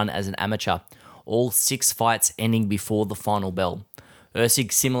 4-fight run as an amateur. All 6 fights ending before the final bell.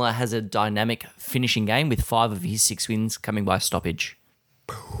 Erceg similar has a dynamic finishing game with 5 of his 6 wins coming by stoppage.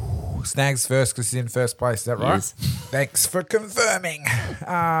 Snags first because he's in first place. Is that right? Yes. Thanks for confirming.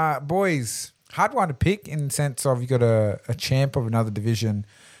 Boys, hard one to pick in the sense of you got a champ of another division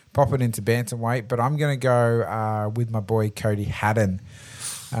popping into bantamweight, but I'm going to go with my boy Cody Haddon.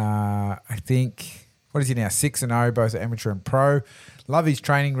 I think, what is he now? 6-0, both amateur and pro. Love his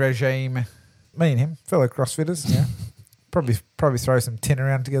training regime. Me and him, fellow CrossFitters. Yeah, probably throw some tin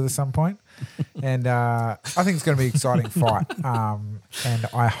around together at some point. And I think it's going to be an exciting fight. And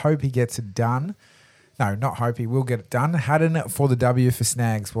I hope he gets it done. No, not hope. He will get it done. Haddon for the W for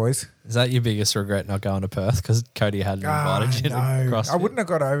Snags, boys. Is that your biggest regret not going to Perth? Because Cody hadn't invited you to CrossFit. I wouldn't have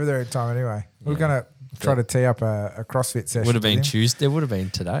got over there in time anyway. We were going to try to tee up a CrossFit session. Would have been Tuesday. It would have been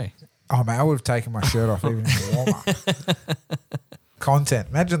today. Oh, man, I would have taken my shirt off even in the warm-up. Content.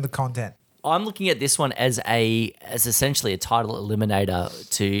 Imagine the content. I'm looking at this one as essentially a title eliminator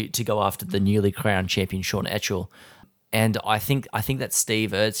to go after the newly crowned champion Sean Etchell. And I think that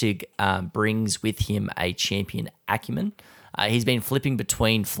Steve Erceg brings with him a champion acumen. He's been flipping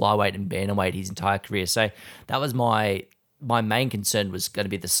between flyweight and bantamweight his entire career. So that was my main concern was going to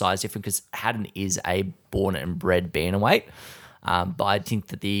be the size difference because Haddon is a born and bred bantamweight. But I think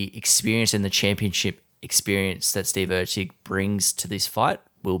that the experience and the championship experience that Steve Erceg brings to this fight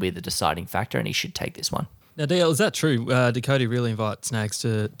will be the deciding factor, and he should take this one. Now, DL, is that true? Did Cody really invite Snags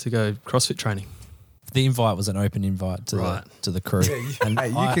to go CrossFit training? The invite was an open invite to the crew. And hey,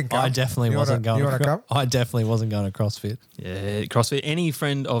 you can come. I definitely wasn't going to come? I definitely wasn't going to CrossFit. Yeah, CrossFit. Any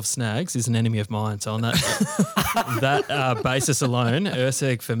friend of Snags is an enemy of mine. So on that basis alone,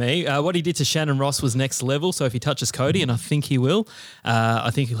 Erceg for me. What he did to Shannon Ross was next level. So if he touches Cody, and I think he will,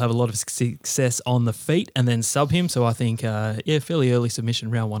 I think he'll have a lot of success on the feet and then sub him. So I think, fairly early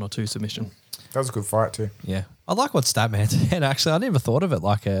submission, round 1 or 2 submission. That was a good fight too. Yeah. I like what Statman said, actually. I never thought of it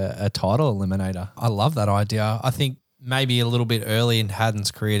like a title eliminator. I love that idea. I think maybe a little bit early in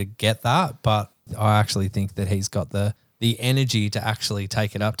Haddon's career to get that, but I actually think that he's got the energy to actually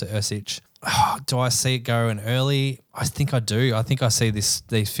take it up to Erceg. Do I see it going early? I think I do. I think I see these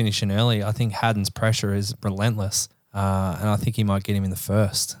finishing early. I think Haddon's pressure is relentless, and I think he might get him in the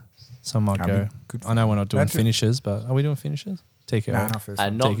first. So I might go. I know we're not doing finishes, but are we doing finishes? TKO.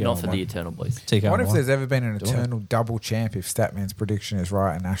 Not for the Eternal boys. I wonder if there's ever been an Eternal double champ if Statman's prediction is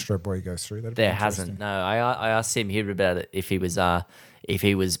right and Astro Boy goes through. There hasn't. No, I asked him here about it if he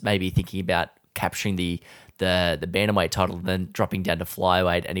was maybe thinking about capturing the bantamweight title and then dropping down to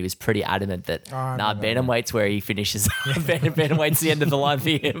flyweight, and he was pretty adamant that bantamweight's where he finishes. Bantamweight's the end of the line for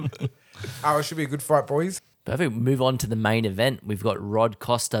him. It should be a good fight, boys. Perfect. Move on to the main event. We've got Rod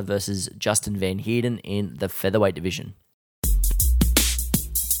Costa versus Justin Van Heerden in the featherweight division.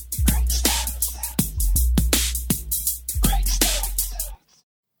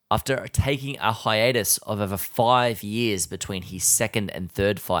 After taking a hiatus of over 5 years between his second and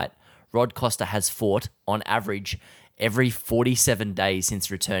third fight, Rod Costa has fought, on average, every 47 days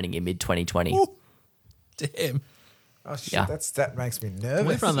since returning in mid-2020. Damn. Oh, shit, yeah. That makes me nervous.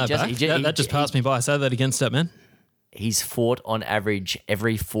 We've run that back. That just passed me by. Say that again, Statman. He's fought on average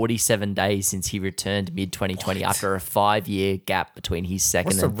every 47 days since he returned mid-2020 after a 5-year gap between his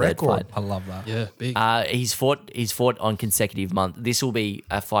second and third fight. I love that. Yeah, big. He's fought on consecutive months. This will be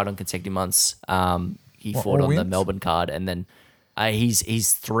a fight on consecutive months. He fought on the Melbourne card, and then he's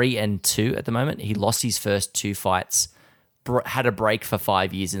 3-2 at the moment. He lost his first 2 fights, had a break for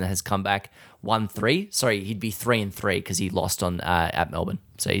 5 years, and has come back 1-3. Sorry, he'd be 3-3 because he lost on at Melbourne.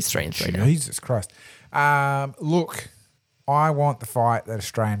 So he's 3-3 now. Jesus Christ. Look, I want the fight that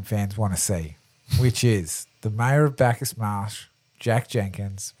Australian fans want to see, which is the Mayor of Bacchus Marsh, Jack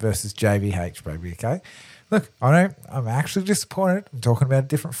Jenkins versus JVH, baby, okay? Look, I'm actually disappointed. I'm talking about a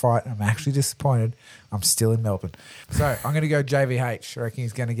different fight. I'm actually disappointed. I'm still in Melbourne. So I'm going to go JVH. I reckon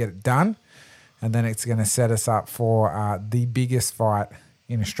he's going to get it done, and then it's going to set us up for the biggest fight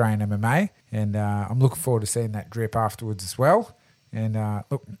in Australian MMA, and I'm looking forward to seeing that drip afterwards as well. And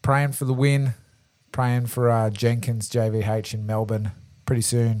look, praying for the win. Praying for Jenkins, JVH in Melbourne pretty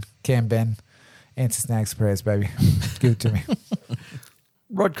soon. Cam Ben, answer Snags prayers, baby. Give it to me.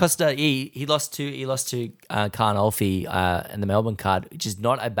 Rod Costa, he lost to Khan Olfi in the Melbourne card, which is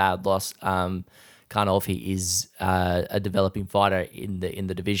not a bad loss. Khan Olfi is a developing fighter in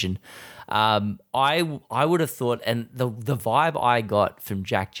the division. I would have thought, and the vibe I got from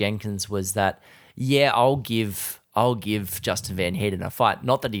Jack Jenkins was that, yeah, I'll give Justin Van Heerden a fight.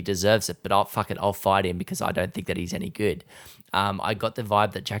 Not that he deserves it, but I'll fight him because I don't think that he's any good. I got the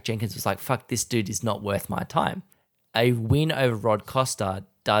vibe that Jack Jenkins was like, fuck, this dude is not worth my time. A win over Rod Costa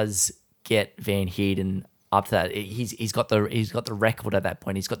does get Van Heerden up to that. He's got the record at that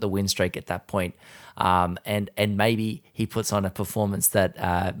point. He's got the win streak at that point. And maybe he puts on a performance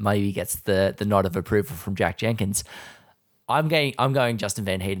that maybe gets the nod of approval from Jack Jenkins. I'm going Justin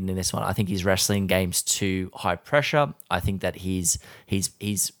Van Heerden in this one. I think his wrestling game's too high pressure. I think that his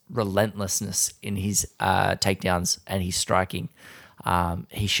relentlessness in his takedowns and his striking,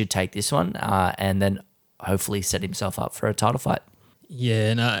 he should take this one and then hopefully set himself up for a title fight.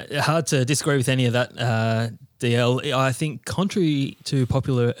 Yeah, no, hard to disagree with any of that, DL. I think contrary to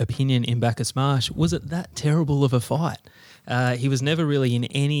popular opinion in Bacchus Marsh, was it that terrible of a fight? He was never really in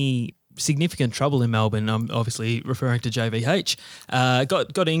any significant trouble in Melbourne. I'm obviously referring to JVH.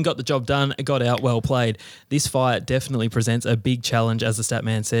 Got in, got the job done, got out, well played. This fight definitely presents a big challenge, as the stat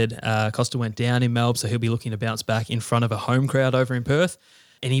man said. Costa went down in Melbourne, so he'll be looking to bounce back in front of a home crowd over in Perth.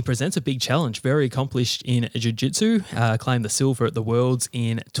 And he presents a big challenge, very accomplished in jiu-jitsu, claimed the silver at the Worlds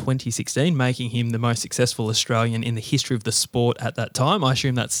in 2016, making him the most successful Australian in the history of the sport at that time. I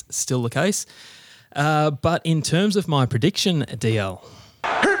assume that's still the case. But in terms of my prediction, DL...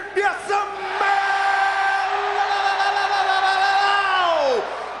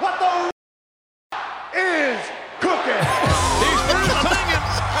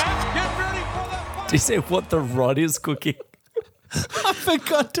 Did you say what the rod is cooking? I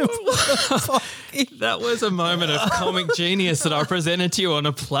forgot to That was a moment of comic genius that I presented to you on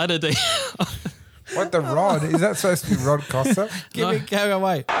a platter. What the rod? Is that supposed to be Rod Costa? Give me go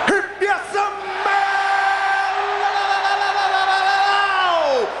away.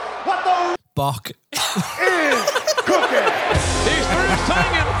 Bok. He's through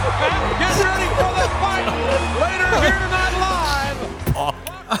singing. Get ready for the fight. Later here tonight live.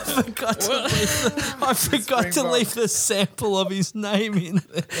 I forgot to leave the sample of his name in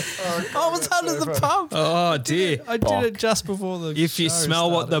there. I was under the pump. Oh, dear. I did it just before the If you show smell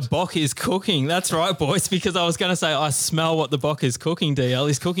what the bok is cooking, that's right, boys, because I was going to say I smell what the bok is cooking, DL.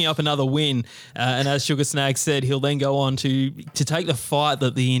 He's cooking up another win. And as Sugar Snag said, he'll then go on to take the fight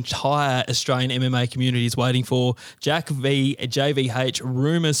that the entire Australian MMA community is waiting for. Jack v JVH,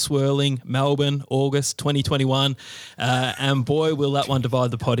 rumours swirling, Melbourne, August 2021. And boy, will that one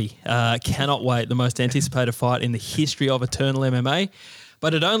divide the potty. Cannot wait. The most anticipated fight in the history of Eternal MMA.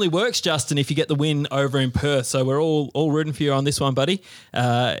 But it only works, Justin, if you get the win over in Perth. So we're all rooting for you on this one, buddy.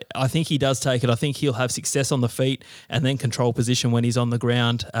 I think he does take it. I think he'll have success on the feet and then control position when he's on the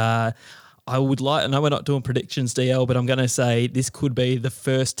ground. I know we're not doing predictions, DL, but I'm going to say this could be the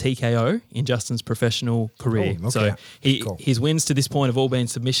first TKO in Justin's professional career. Oh, okay. So his wins to this point have all been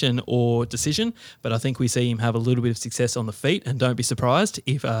submission or decision, but I think we see him have a little bit of success on the feet, and don't be surprised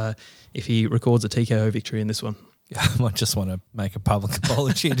if he records a TKO victory in this one. I might just want to make a public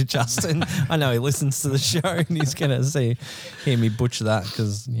apology to Justin. I know he listens to the show and he's going to hear me butcher that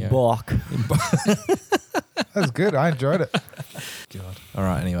because, Bok. That's good. I enjoyed it. God. All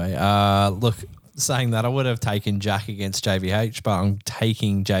right, anyway. Look, saying that, I would have taken Jack against JVH, but I'm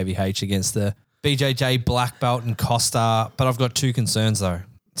taking JVH against the BJJ black belt and Costa, but I've got two concerns though.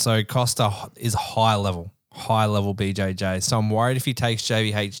 So Costa is high level BJJ. So I'm worried if he takes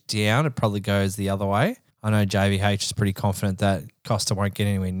JVH down, it probably goes the other way. I know JVH is pretty confident that Costa won't get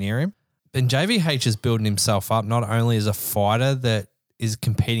anywhere near him. And JVH is building himself up not only as a fighter that is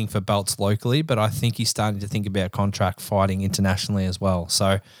competing for belts locally, but I think he's starting to think about contract fighting internationally as well.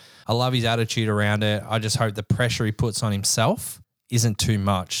 So I love his attitude around it. I just hope the pressure he puts on himself isn't too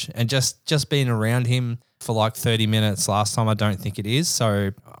much. And just being around him for like 30 minutes last time, I don't think it is.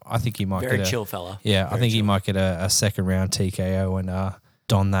 So I think he might Very chill fella. Yeah, I think he might get a second round TKO and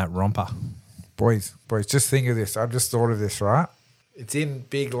don that romper. Boys, just think of this. I just thought of this, right? It's in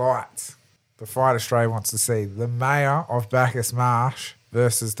big lights. The fight Australia wants to see. The mayor of Bacchus Marsh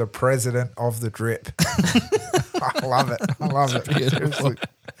versus the president of the Drip. I love it. Seriously.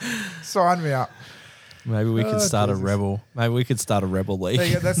 Sign me up. Maybe we could start a rebel. Maybe we could start a rebel league. There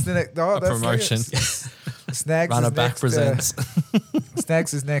you go. That's the next that's promotion. Snags Runner back presents.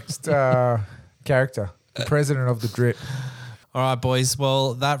 Snags' next character, the president of the Drip. All right, boys.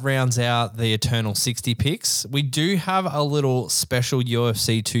 Well, that rounds out the Eternal 60 picks. We do have a little special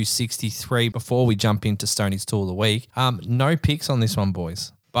UFC 263 before we jump into Stoney's Tool of the Week. No picks on this one,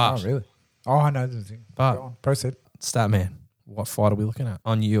 boys. But, Oh, really? Oh, I know the thing. But- Go on, proceed. Statman, what fight are we looking at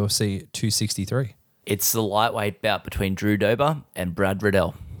on UFC 263? It's the lightweight bout between Drew Dober and Brad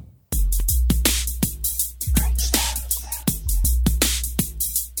Riddell.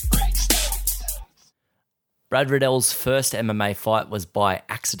 Brad Riddell's first MMA fight was by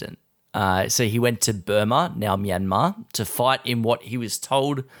accident. So he went to Burma, now Myanmar, to fight in what he was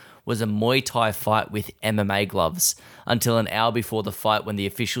told was a Muay Thai fight with MMA gloves until an hour before the fight when the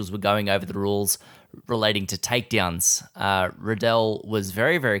officials were going over the rules relating to takedowns. Riddell was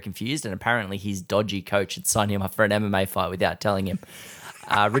very, very confused, and apparently his dodgy coach had signed him up for an MMA fight without telling him.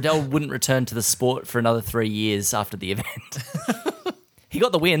 Riddell wouldn't return to the sport for another 3 years after the event. He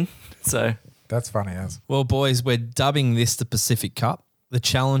got the win, so... That's funny as. Well, boys, we're dubbing this the Pacific Cup. The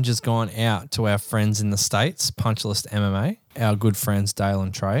challenge has gone out to our friends in the States, Punchlist MMA, our good friends Dale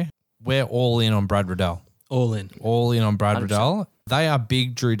and Trey. We're all in on Brad Riddell. All in. All in on Brad 100%. Riddell. They are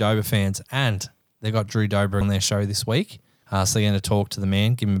big Drew Dober fans, and they got Drew Dober on their show this week. So they're going to talk to the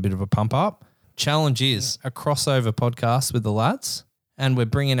man, give him a bit of a pump up. Challenge is a crossover podcast with the lads, and we're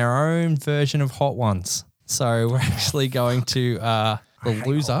bringing our own version of Hot Ones. So we're actually going to, the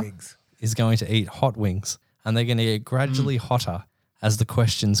loser is going to eat hot wings, and they're going to get gradually hotter as the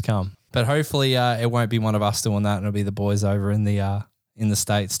questions come. But hopefully it won't be one of us doing that, and it'll be the boys over in the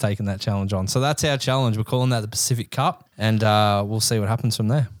States taking that challenge on. So that's our challenge. We're calling that the Pacific Cup, and we'll see what happens from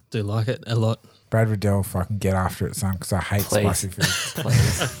there. Do like it a lot. Brad Riddell, fucking get after it, son, because I hate spicy food.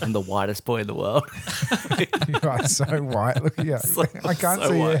 Please. I'm the whitest boy in the world. You are so white. Look at you. I can't so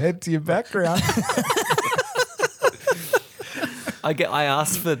see your white. head to your background. I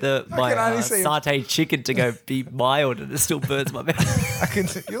asked for my can only see satay chicken to go be mild, and it still burns my mouth. I can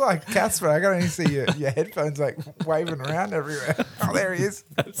see, you're like Casper. I can only see your headphones like waving around everywhere. Oh, there he is.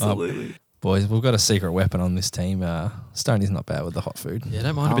 Absolutely. Boys, we've got a secret weapon on this team. Stoney's not bad with the hot food. Yeah,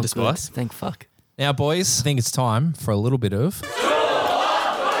 don't mind a bit of spice. Thank fuck. Now, boys, I think it's time for a little bit of...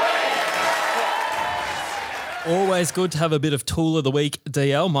 Always good to have a bit of Tool of the Week,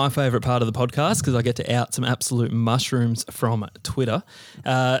 DL, my favourite part of the podcast, because I get to out some absolute mushrooms from Twitter.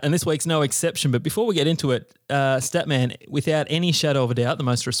 And this week's no exception. But before we get into it, Statman, without any shadow of a doubt, the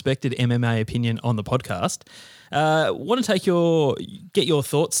most respected MMA opinion on the podcast. Want to get your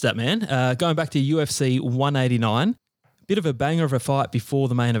thoughts, Statman. Going back to UFC 189, bit of a banger of a fight before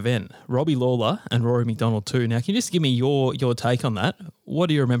the main event. Robbie Lawler and Rory McDonald too. Now, can you just give me your take on that? What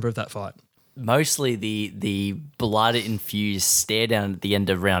do you remember of that fight? Mostly the blood-infused stare down at the end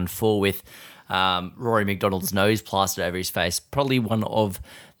of round 4 with Rory McDonald's nose plastered over his face. Probably one of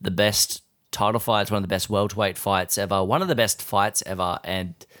the best title fights, one of the best welterweight fights ever, one of the best fights ever,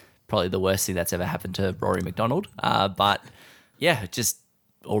 and probably the worst thing that's ever happened to Rory McDonald. But yeah, just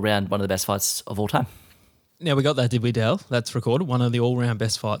all round one of the best fights of all time. Now, we got that, did we, Dale? That's recorded. One of the all-round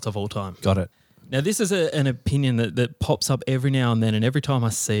best fights of all time. Got it. Now, this is an opinion that pops up every now and then, and every time I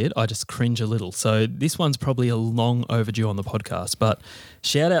see it, I just cringe a little. So this one's probably a long overdue on the podcast, but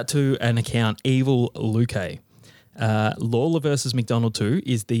shout out to an account, Evil Luque. Lawler versus McDonald 2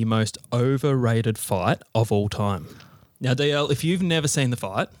 is the most overrated fight of all time. Now, DL, if you've never seen the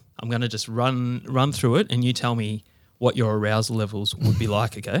fight, I'm going to just run through it, and you tell me what your arousal levels would be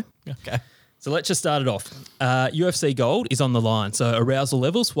like, okay? Okay. So let's just start it off. UFC Gold is on the line. So arousal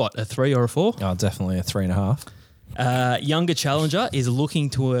levels, what, a 3 or a 4? Oh, definitely a 3.5. Younger challenger is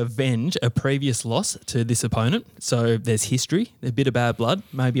looking to avenge a previous loss to this opponent. So there's history, a bit of bad blood,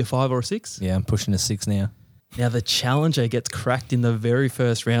 maybe a 5 or a 6. Yeah, I'm pushing a 6 now. Now the challenger gets cracked in the very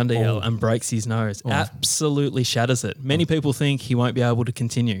first round, DL, and breaks his nose. Absolutely shatters it. Many people think he won't be able to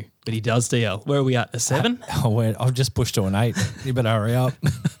continue, but he does, DL. Where are we at, a 7? I've just pushed to an 8. You better hurry up.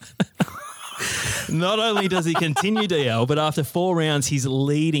 Not only does he continue, DL, but after 4 rounds, he's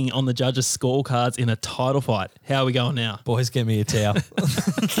leading on the judges' scorecards in a title fight. How are we going now? Boys, get me a towel.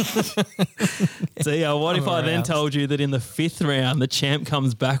 DL, what if I then told you that in the 5th round, the champ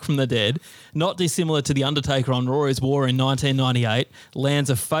comes back from the dead, not dissimilar to The Undertaker on Rory's War in 1998, lands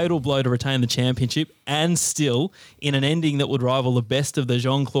a fatal blow to retain the championship, and still, in an ending that would rival the best of the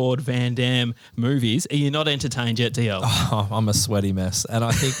Jean-Claude Van Damme movies, are you not entertained yet, DL? Oh, I'm a sweaty mess. And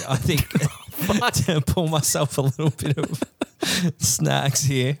I think to pull myself a little bit of snacks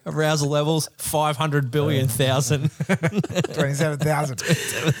here. Arousal levels, 500 billion thousand. 27,000.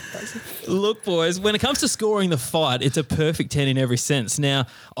 Look, boys, when it comes to scoring the fight, it's a perfect 10 in every sense. Now,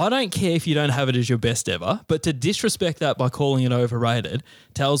 I don't care if you don't have it as your best ever, but to disrespect that by calling it overrated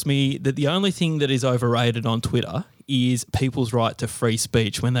tells me that the only thing that is overrated on Twitter is people's right to free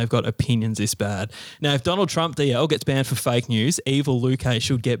speech when they've got opinions this bad. Now, if Donald Trump, DL, gets banned for fake news, evil Luke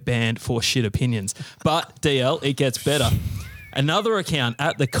should get banned for shit opinions. But, DL, it gets better. Another account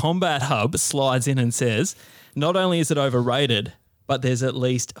at the Combat Hub slides in and says, not only is it overrated, but there's at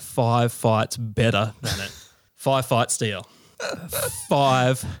least 5 fights better than it. 5 fights, DL.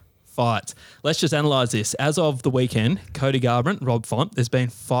 5 fights. Let's just analyse this. As of the weekend, Cody Garbrandt, Rob Font, there's been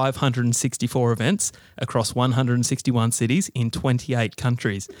 564 events across 161 cities in 28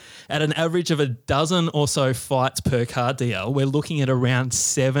 countries. At an average of a dozen or so fights per card, DL, we're looking at around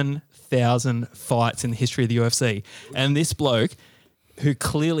 7,000 fights in the history of the UFC. And this bloke, who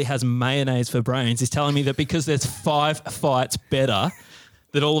clearly has mayonnaise for brains, is telling me that because there's 5 fights better,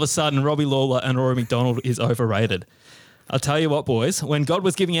 that all of a sudden Robbie Lawler and Rory McDonald is overrated. I'll tell you what, boys, when God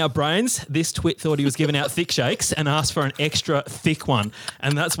was giving out brains, this twit thought he was giving out thick shakes and asked for an extra thick one.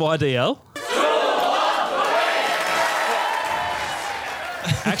 And that's why, DL,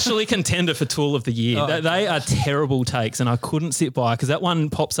 actually contender for Tool of the Year. They are terrible takes, and I couldn't sit by because that one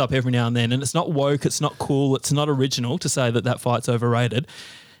pops up every now and then, and it's not woke, it's not cool, it's not original to say that fight's overrated.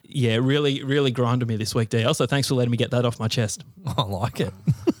 Yeah, really, really grinded me this week, DL. So thanks for letting me get that off my chest. I like it.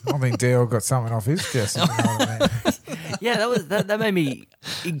 I think DL got something off his chest. You know what I mean? Yeah, that made me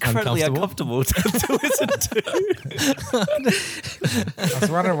incredibly uncomfortable to listen to. I was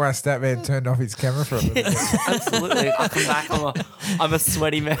wondering why Statman turned off his camera for a little bit. Absolutely. I come back, I'm a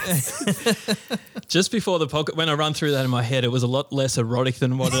sweaty mess. Just before the podcast, when I run through that in my head, it was a lot less erotic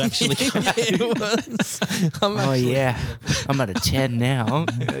than what it actually was. Yeah. I'm at a 10 now.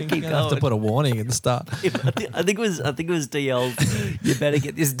 Keep going. I have to put a warning at the start. I think it was DL. You better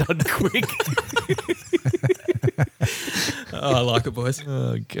get this done quick. Oh, I like it, boys.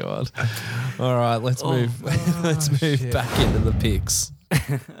 Oh God! All right, let's move. Let's move back into the picks.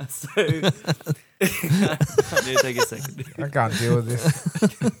 So, I need to take a second. I can't deal with this.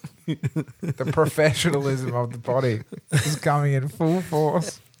 The professionalism of the body is coming in full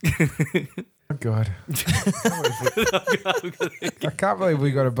force. Oh God! I can't believe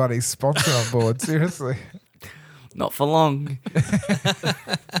we got a bloody sponsor on board. Seriously, not for long.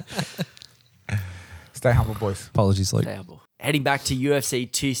 Stay humble, boys. Apologies, Luke. Stay humble. Heading back to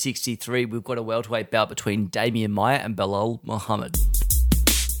UFC 263, we've got a welterweight bout between Damian Maia and Belal Muhammad.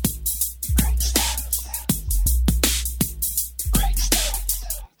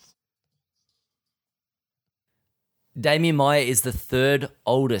 Damian Maia is the third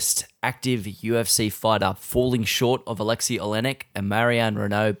oldest active UFC fighter, falling short of Alexei Olenek and Marianne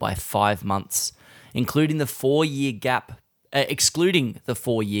Renault by 5 months, excluding the 4-year gap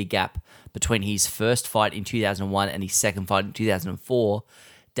between his first fight in 2001 and his second fight in 2004.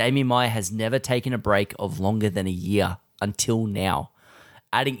 Damian Maia has never taken a break of longer than a year until now.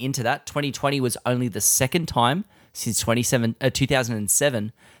 Adding into that, 2020 was only the second time since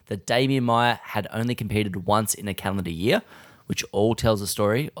 2007 that Damian Maia had only competed once in a calendar year, which all tells the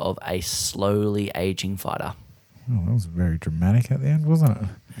story of a slowly aging fighter. Oh, that was very dramatic at the end, wasn't it?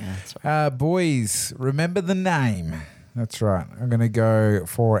 Yeah, that's right. Boys, remember the name. That's right. I'm going to go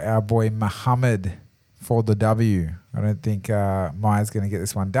for our boy Muhammad for the W. I don't think Maia's going to get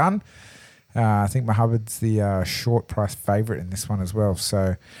this one done. I think Muhammad's the short price favourite in this one as well.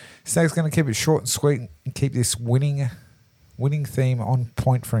 So Snag's going to keep it short and sweet and keep this winning theme on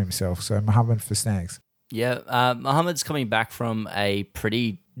point for himself. So Muhammad for Snags. Yeah, Muhammad's coming back from a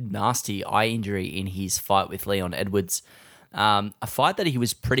pretty nasty eye injury in his fight with Leon Edwards. A fight that he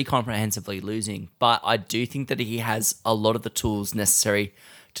was pretty comprehensively losing, but I do think that he has a lot of the tools necessary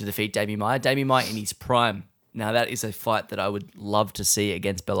to defeat Damian Maia. Damian Maia in his prime. Now, that is a fight that I would love to see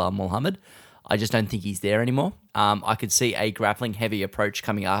against Belal Muhammad. I just don't think he's there anymore. I could see a grappling-heavy approach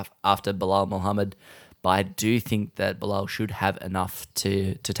coming after Belal Muhammad, but I do think that Belal should have enough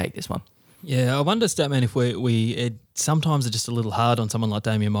to take this one. Yeah, I wonder, Statman, if we sometimes are just a little hard on someone like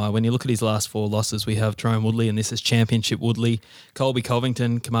Damian Maia. When you look at his last 4 losses, we have Jerome Woodley, and this is Championship Woodley, Colby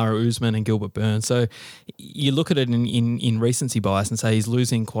Covington, Kamaru Usman, and Gilbert Burns. So you look at it in recency bias and say he's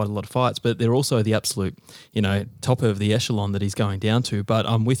losing quite a lot of fights, but they're also the absolute, top of the echelon that he's going down to. But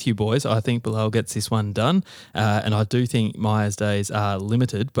I'm with you, boys. I think Belal gets this one done, and I do think Maia's days are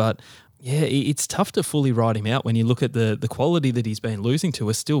limited, but yeah, it's tough to fully ride him out when you look at the quality that he's been losing to.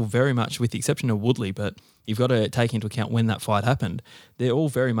 Is still very much, with the exception of Woodley, but you've got to take into account when that fight happened. They're all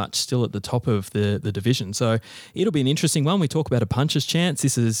very much still at the top of the division. So it'll be an interesting one. We talk about a puncher's chance.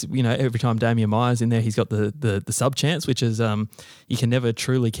 This is, every time Damian Maia's in there, he's got the sub chance, which is you can never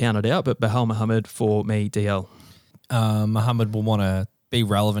truly count it out. But Belal Muhammad for me, DL. Muhammad will want to be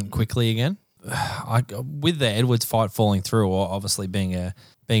relevant quickly again. with the Edwards fight falling through, or obviously being a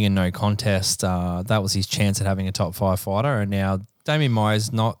no contest, that was his chance at having a top 5 fighter. And now Damien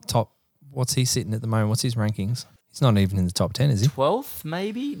Maya's not top. What's he sitting at the moment? What's his rankings? He's not even in the top 10, is he? 12th,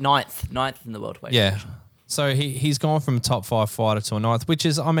 maybe? 9th in the welterweight. Yeah. So he's gone from a top 5 fighter to a 9th, which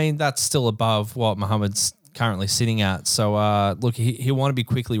is, I mean, that's still above what Muhammad's currently sitting at. So, look, he'll want to be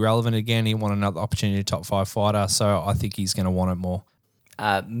quickly relevant again. He'll want another opportunity to top 5 fighter. So I think he's going to want it more.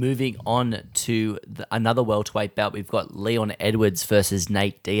 Moving on to another welterweight bout, we've got Leon Edwards versus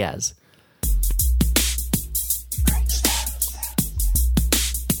Nate Diaz.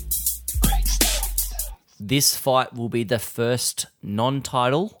 This fight will be the first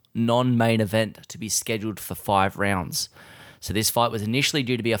non-title, non-main event to be scheduled for 5 rounds. So this fight was initially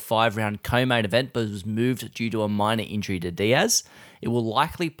due to be a 5-round co-main event, but was moved due to a minor injury to Diaz. It will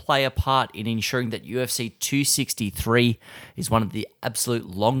likely play a part in ensuring that UFC 263 is one of the absolute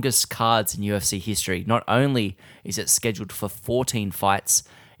longest cards in UFC history. Not only is it scheduled for 14 fights,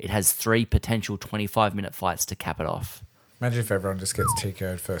 it has 3 potential 25-minute fights to cap it off. Imagine if everyone just gets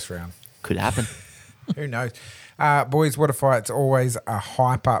TKO'd first round. Could happen. Who knows? Boys, what a fight. It's always a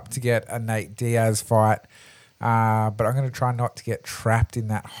hype up to get a Nate Diaz fight. But I'm going to try not to get trapped in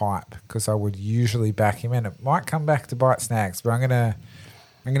that hype because I would usually back him in. It might come back to bite snags, but I'm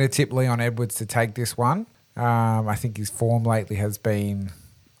going to tip Leon Edwards to take this one. I think his form lately has been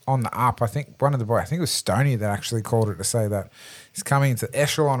on the up. I think one of the boys, I think it was Stoney that actually called it to say that he's coming into the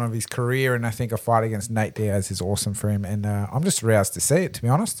echelon of his career, and I think a fight against Nate Diaz is awesome for him. And I'm just roused to see it, to be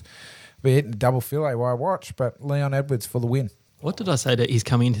honest. Be hitting a double fillet while I watch, but Leon Edwards for the win. What did I say that he's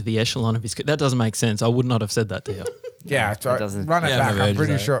coming into the echelon of his... That doesn't make sense. I would not have said that to you. Yeah, so run it back.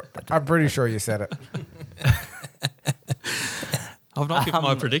 I'm pretty sure you said it. I've not given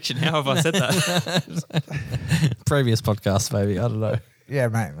my prediction. How have I said that? Previous podcast, maybe. I don't know. Yeah,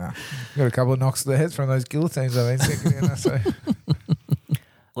 mate. No. Got a couple of knocks to the heads from those guillotines I've been thinking. So.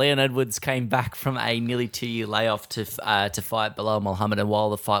 Leon Edwards came back from a nearly 2-year layoff to fight Bilal Muhammad, and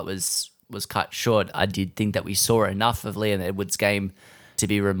while the fight was cut short, I did think that we saw enough of Leon Edwards' game to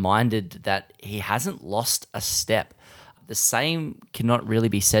be reminded that he hasn't lost a step. The same cannot really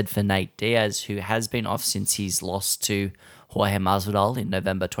be said for Nate Diaz, who has been off since his loss to Jorge Masvidal in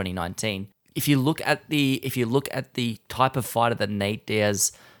November 2019. If you look at the type of fighter that Nate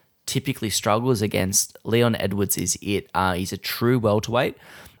Diaz typically struggles against, Leon Edwards is it. He's a true welterweight,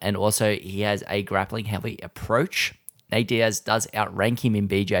 and also he has a grappling heavy approach. Nate Diaz does outrank him in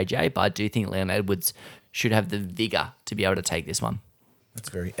BJJ, but I do think Leon Edwards should have the vigor to be able to take this one. That's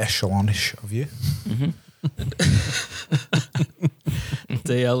very echelonish of you.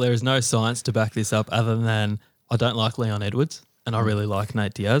 DL, there is no science to back this up other than I don't like Leon Edwards and I really like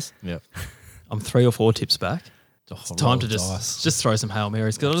Nate Diaz. Yep. I'm 3 or 4 tips back. It's time to just throw some Hail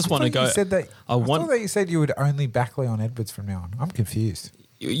Marys because I just want to go. I thought that you said you would only back Leon Edwards from now on. I'm confused.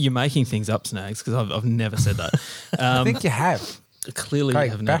 You're making things up, Snags, because I've never said that. I think you have. Clearly, Craig,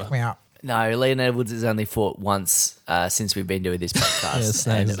 you have never. Back me up. No, Leon Edwards has only fought once since we've been doing this podcast.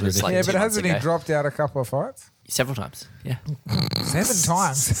 Yeah, and it was like yeah, 2 but months hasn't he ago. dropped out a couple of fights? Several times, yeah. 7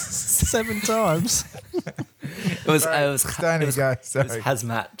 times. 7 times. It was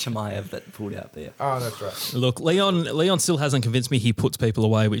Hazmat Chimaev that pulled out there. Oh, that's right. Look, Leon still hasn't convinced me he puts people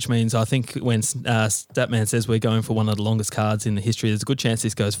away, which means I think when Statman says we're going for one of the longest cards in the history, there's a good chance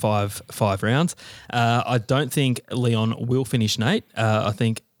this goes five rounds. I don't think Leon will finish Nate. I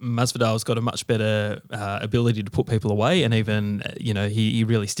think Masvidal's got a much better ability to put people away, and even he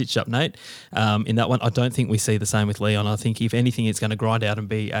really stitched up Nate in that one. I don't think we see the same with Leon. I think if anything, it's going to grind out and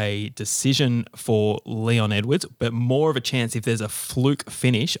be a decision for Leon Edwards, but more of a chance if there's a fluke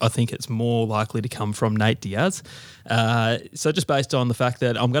finish. I think it's more likely to come from Nate Diaz. So just based on the fact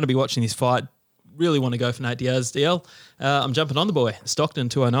that I'm going to be watching this fight, really want to go for Nate Diaz, DL. I'm jumping on the boy. Stockton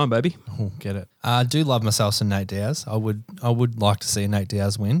 209, baby. Oh, get it. I do love myself some Nate Diaz. I would like to see Nate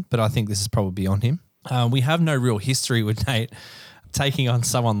Diaz win, but I think this is probably beyond him. We have no real history with Nate taking on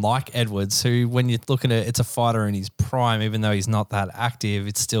someone like Edwards, who, when you're looking at it's a fighter in his prime, even though he's not that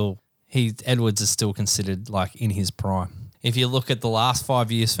active, Edwards is still considered like in his prime. If you look at the last 5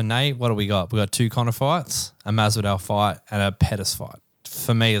 years for Nate, what do we got? We got 2 Conor fights, a Masvidal fight, and a Pettis fight.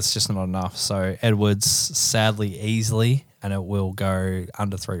 For me, it's just not enough. So Edwards, sadly, easily, and it will go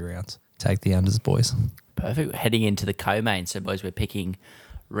under 3 rounds. Take the unders, boys. Perfect. Heading into the co-main. So, boys, we're picking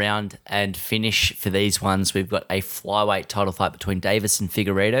round and finish for these ones. We've got a flyweight title fight between Davison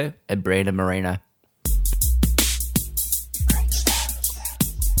Figueiredo and Brandon Moreno.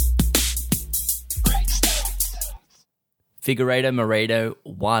 Figueiredo Moreno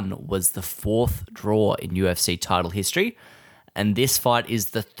 1 was the 4th draw in UFC title history. And this fight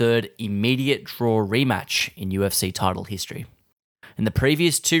is the third immediate draw rematch in UFC title history. In the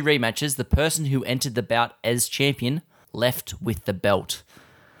previous 2 rematches, the person who entered the bout as champion left with the belt.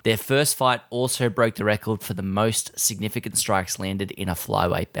 Their first fight also broke the record for the most significant strikes landed in a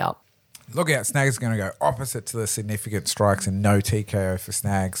flyweight bout. Look out, Snags is going to go opposite to the significant strikes and no TKO for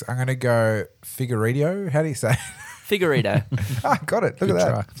Snags. I'm going to go Figueiredo. How do you say it? Figueiredo. Got it. Look at that.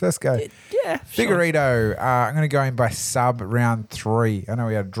 try. First go. Yeah. Figueiredo. I'm going to go in by sub round 3. I know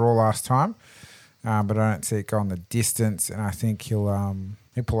we had a draw last time, but I don't see it going the distance, and I think he'll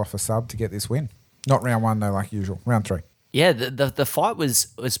pull off a sub to get this win. Not round 1 though, like usual. Round 3. Yeah, the fight was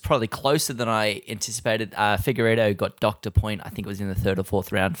probably closer than I anticipated. Figueiredo got docked a point. I think it was in the 3rd or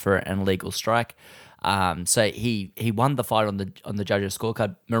 4th round for an illegal strike. So he won the fight on the judges'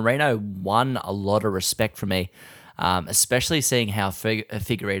 scorecard. Moreno won a lot of respect from me, especially seeing how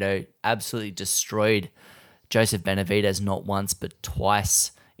Figueiredo absolutely destroyed Joseph Benavidez not once but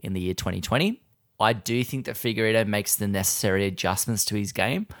twice in the year 2020. I do think that Figueiredo makes the necessary adjustments to his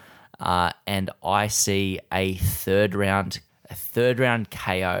game. And I see a third round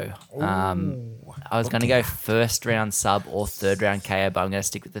KO. I was going to go first round sub or third round KO, but I'm going to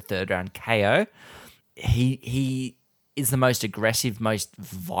stick with the third round KO. He is the most aggressive, most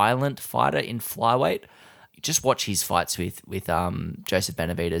violent fighter in flyweight. Just watch his fights with Joseph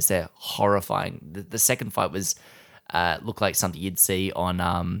Benavidez; they're horrifying. The second fight was looked like something you'd see on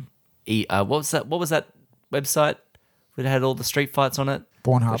what was that website that had all the street fights on it?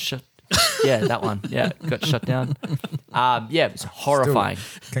 Pornhub. Yeah, that one. Yeah, got shut down. Yeah, it was horrifying.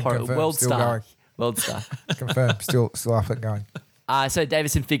 Confirm, World still star. going. World star. Confirm. Still up and going. So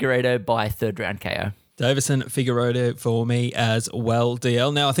Davison Figueiredo by third round KO. Davison Figueiredo for me as well,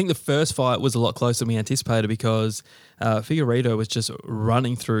 DL. Now, I think the first fight was a lot closer than we anticipated because Figueiredo was just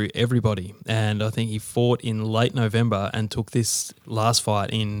running through everybody. And I think he fought in late November and took this last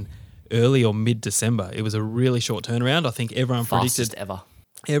fight in early or mid-December. It was a really short turnaround. I think everyone Fastest ever.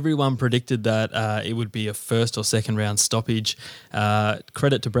 Everyone predicted that it would be a first or second round stoppage.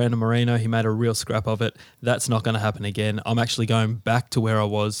 Credit to Brandon Moreno. He made a real scrap of it. That's not going to happen again. I'm actually going back to where I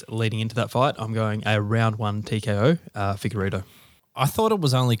was leading into that fight. I'm going a round 1 TKO, Figueiredo. I thought it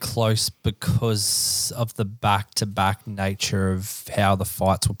was only close because of the back-to-back nature of how the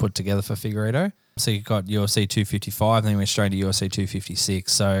fights were put together for Figueiredo. So you got UFC 255, then you went straight to UFC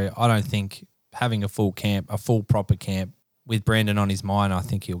 256. So I don't think having a full proper camp, with Brandon on his mind, I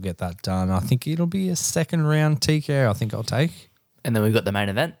think he'll get that done. I think it'll be a second round TKO. I think I'll take. And then we've got the main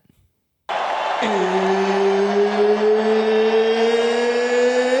event.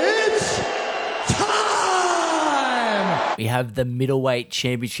 It's time! We have the middleweight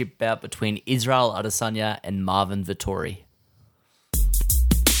championship bout between Israel Adesanya and Marvin Vettori.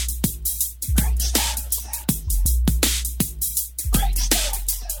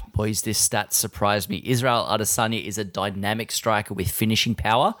 Boys, this stat surprised me. Israel Adesanya is a dynamic striker with finishing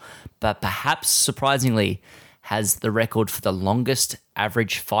power, but perhaps surprisingly has the record for the longest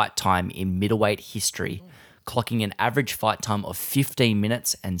average fight time in middleweight history, clocking an average fight time of 15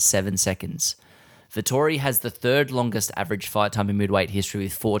 minutes and 7 seconds. Vettori has the third longest average fight time in middleweight history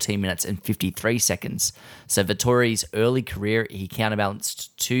with 14 minutes and 53 seconds. So Vettori's early career, he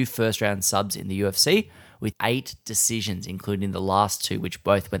counterbalanced 2 first-round subs in the UFC, with 8 decisions, including the last 2, which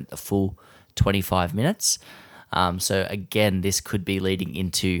both went the full 25 minutes. So again, this could be leading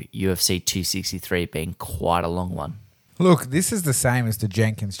into UFC 263 being quite a long one. Look, this is the same as the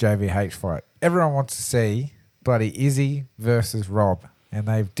Jenkins JVH fight. Everyone wants to see bloody Izzy versus Rob, and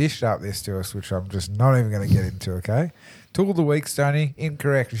they've dished up this to us, which I'm just not even going to get into, okay? Tool of the week, Stoney.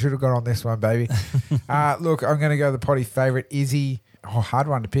 Incorrect. We should have gone on this one, baby. Look, I'm going to go the potty favourite, Izzy. Hard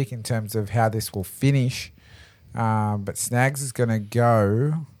one to pick in terms of how this will finish. But Snags is going to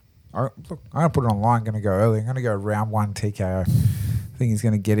go... I'm going to put it online. I'm going to go early. I'm going to go round 1 TKO. I think he's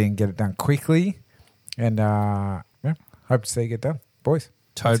going to get in, get it done quickly. And hope to see it get done. Boys,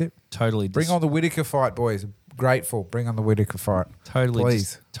 that's it. Totally. Bring on the Whittaker fight, boys. Grateful. Bring on the Whittaker fight.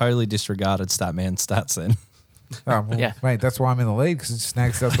 Please. Totally disregarded Statman's stats then. Yeah. Mate, that's why I'm in the lead, because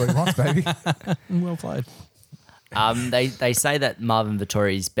Snags does what he wants, baby. Well played. They say that Marvin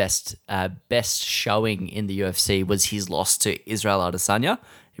Vettori's best showing in the UFC was his loss to Israel Adesanya.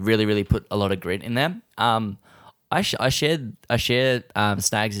 He really put a lot of grit in there. I share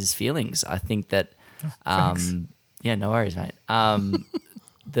Snags' feelings. I think that yeah, no worries, mate.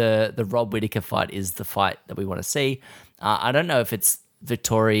 The Rob Whittaker fight is the fight that we want to see. I don't know if it's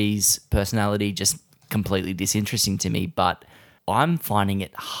Vettori's personality just completely disinteresting to me, but I'm finding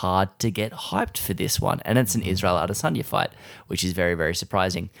it hard to get hyped for this one. And it's an Israel Adesanya fight, which is very, very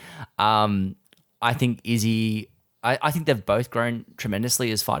surprising. I think Izzy I think they've both grown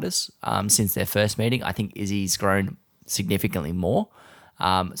tremendously as fighters since their first meeting. I think Izzy's grown significantly more.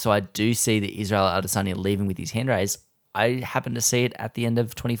 So I do see that Israel Adesanya leaving with his hand raised. I happen to see it at the end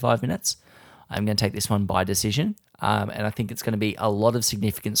of 25 minutes. I'm going to take this one by decision. And I think it's going to be a lot of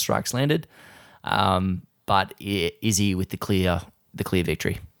significant strikes landed. But Izzy with the clear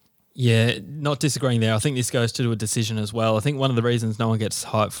victory. Yeah, not disagreeing there. I think this goes to a decision as well. I think one of the reasons no one gets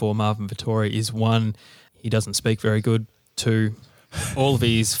hyped for Marvin Vettori is, one, he doesn't speak very good. Two, all of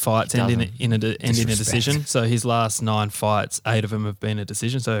his fights end in a decision. So his last 9 fights, 8 of them have been a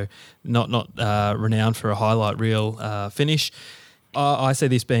decision. So not renowned for a highlight reel finish. I see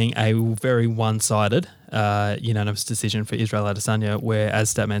this being a very one-sided unanimous decision for Israel Adesanya, where,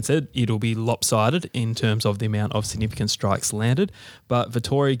 as Statman said, it'll be lopsided in terms of the amount of significant strikes landed. But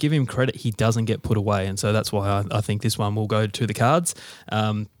Vettori, give him credit, he doesn't get put away, and so that's why I think this one will go to the cards.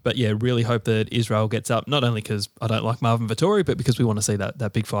 But yeah, really hope that Israel gets up, not only because I don't like Marvin Vettori, but because we want to see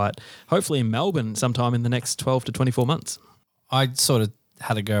that big fight, hopefully in Melbourne sometime in the next 12 to 24 months. I sort of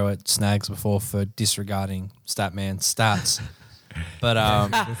had a go at Snags before for disregarding Statman's stats. But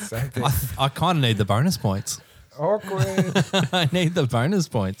I kind of need the bonus points. Awkward. I need the bonus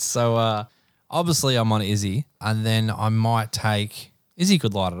points. So obviously I'm on Izzy, and then I might take – Izzy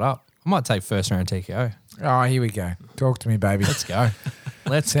could light it up. I might take first round TKO. Oh, here we go. Talk to me, baby. Let's go.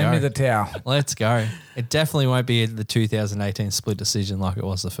 Send me the towel. Let's go. It definitely won't be the 2018 split decision like it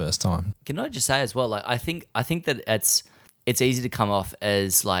was the first time. Can I just say as well, like I think that it's easy to come off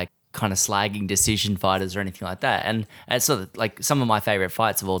as like kind of slagging decision fighters or anything like that. And it's sort of like some of my favorite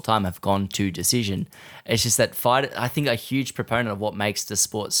fights of all time have gone to decision. It's just that I think a huge proponent of what makes the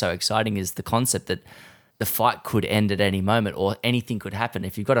sport so exciting is the concept that the fight could end at any moment or anything could happen.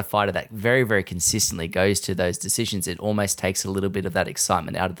 If you've got a fighter that very, very consistently goes to those decisions, it almost takes a little bit of that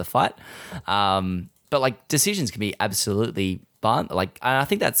excitement out of the fight. But like decisions can be absolutely fun. Like I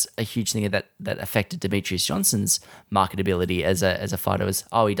think that's a huge thing that affected Demetrius Johnson's marketability as a fighter was,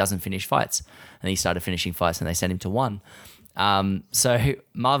 he doesn't finish fights, and he started finishing fights and they sent him to 1. So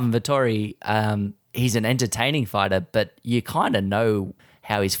Marvin Vettori, he's an entertaining fighter, but you kind of know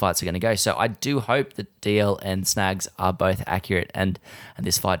how his fights are going to go. So I do hope that DL and Snags are both accurate, and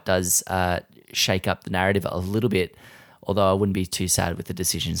this fight does shake up the narrative a little bit. Although I wouldn't be too sad with the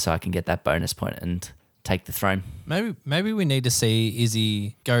decision, so I can get that bonus point and take the throne. Maybe we need to see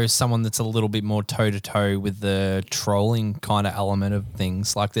Izzy go someone that's a little bit more toe-to-toe with the trolling kind of element of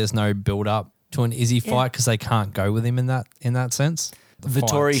things. Like there's no build-up to an Izzy fight because they can't go with him in that sense.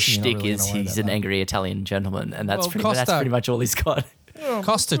 Vittori's shtick is he's an angry Italian gentleman, and that's pretty much all he's got.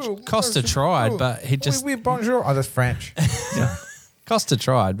 Costa tried, but he just... bonjour. Oh, that's French. Costa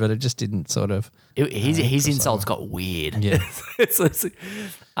tried, but it just didn't sort of... His insults got weird. Yeah.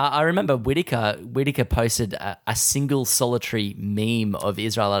 I remember Whittaker posted a single solitary meme of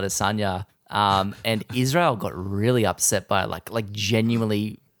Israel Adesanya, and Israel got really upset by it, like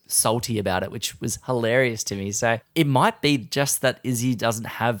genuinely salty about it, which was hilarious to me. So it might be just that Izzy doesn't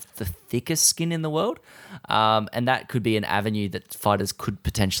have the thickest skin in the world, and that could be an avenue that fighters could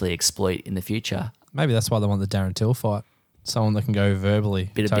potentially exploit in the future. Maybe that's why they want the Darren Till fight. Someone that can go verbally.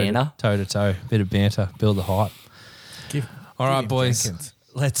 Bit of banter. Toe-to-toe. Bit of banter. Build the hype. All right, boys. Jenkins.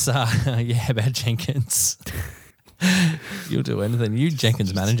 Let's, about Jenkins. You'll do anything. You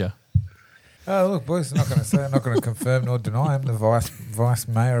Jenkins manager. Oh, look, boys, I'm not going to confirm nor deny him. The vice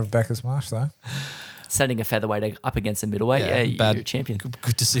mayor of Bacchus Marsh, though. Sending a featherweight up against a middleweight. You're a champion.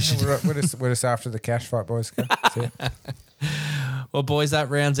 Good decision. We're just after the cash fight, boys. See ya. Well, boys, that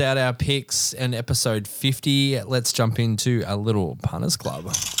rounds out our picks and episode 50. Let's jump into a little punters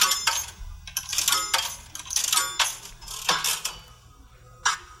club.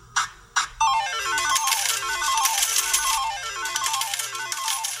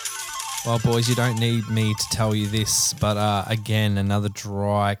 Well, boys, you don't need me to tell you this, but again, another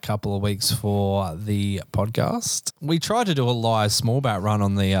dry couple of weeks for the podcast. We tried to do a live small bat run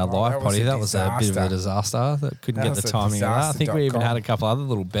on the live potty. That was a bit of a disaster. Couldn't get the timing of that. I think we even had a couple other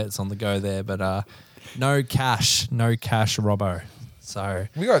little bets on the go there, but no cash, Robbo. So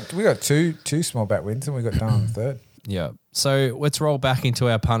we got two small bat wins, and we got done on the third. Yeah. So let's roll back into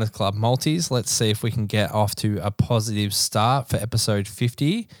our Punters Club multis. Let's see if we can get off to a positive start for episode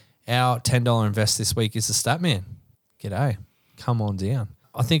 50. Our $10 invest this week is the Statman. G'day. Come on down.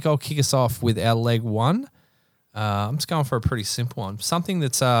 I think I'll kick us off with our leg 1. I'm just going for a pretty simple one. Something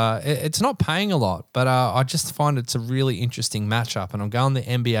that's it's not paying a lot, but I just find it's a really interesting matchup, and I'm going the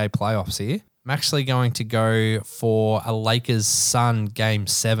NBA playoffs here. I'm actually going to go for a Lakers-Sun Game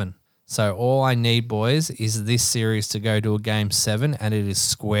 7. So all I need, boys, is this series to go to a game 7, and it is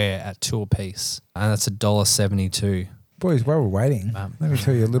square at 2 apiece. And that's $1.72. Boys, while we're waiting, let me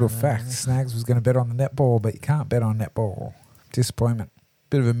tell you a little fact. Snags was going to bet on the netball, but you can't bet on netball. Disappointment.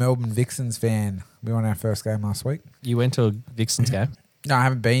 Bit of a Melbourne Vixens fan. We won our first game last week. You went to a Vixens game? No, I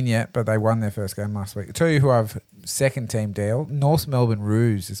haven't been yet, but they won their first game last week. I'll tell you who I've second team deal. North Melbourne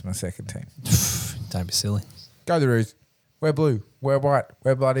Roos is my second team. Don't be silly. Go the Roos. We're blue. We're white.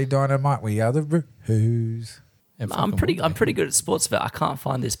 We're bloody dynamite. We are the Roos. I'm pretty good at sports bet. I can't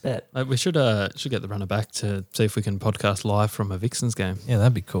find this bet. We should get the runner back to see if we can podcast live from a Vixens game. Yeah,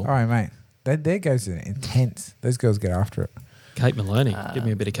 that'd be cool. All right, mate. Their goes intense. Those girls get after it. Kate Maloney. Give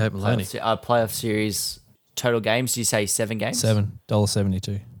me a bit of Kate Maloney. Playoff series, total games. Do you say 7 games?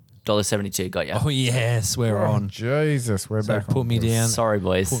 $7.72. $1.72. Got you. Oh, yes, we're on. Jesus, we're So back put on. me down. Sorry,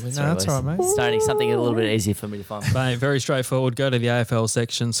 boys. No, that's all right, mate. Stoney, something a little bit easier for me to find. Mate, very straightforward. Go to the AFL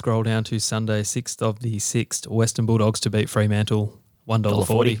section, scroll down to Sunday, 6th of the 6th. Western Bulldogs to beat Fremantle,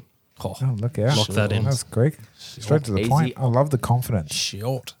 $1.40. Oh, Oh, look out. Lock that in. That's quick. Straight to the Easy. point. I love the confidence.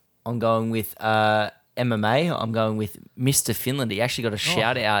 short. I'm going with MMA. I'm going with Mr. Finland. He actually got a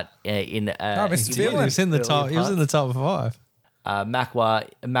shout out in. Mr. He Finland. was in the top. He was in the top 5. Makwan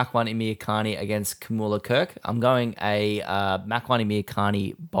Imiakani against Kamula Kirk. I'm going a Makwan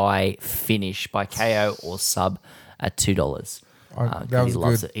Imiakani by finish, by KO or sub at $2. That was he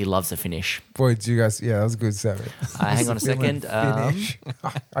loves good. it. He loves a finish. Boy, did you guys... Yeah, that was good, Savvy. Hang on a second. Finish.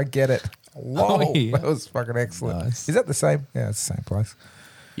 I get it. Whoa, Oh, yeah. that was fucking excellent. Nice. Is that the same? Yeah, it's the same place.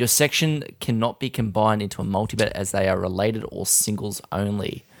 Your section cannot be combined into a multi-bet as they are related or singles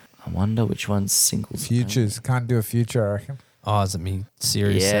only. I wonder which one's singles. Futures. Can't do a future, I reckon. Oh, is it me?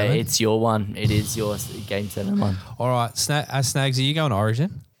 Series Yeah, 7? it's your one. It is your game 7 one. All right, Snags, are you going to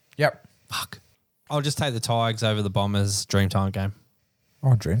Origin? Yep. Fuck. I'll just take the Tigers over the Bombers Dreamtime game. Oh,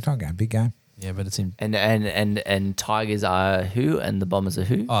 Dreamtime game. Big game. Yeah, but it's in... And Tigers are who? And the Bombers are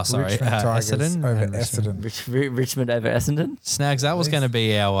who? Oh, sorry. Richmond Tigers Essendon over and Richmond. Essendon. Richmond over Essendon. Snags, that was going to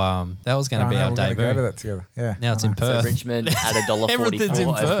be our We're debut. gonna go to that together. Yeah. Now it's I in know. Perth. So Richmond at $1.44. Everything's in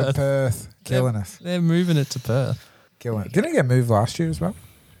over- Perth. Perth. Killing us. They're moving it to Perth. Killing it. Didn't it get moved last year as well?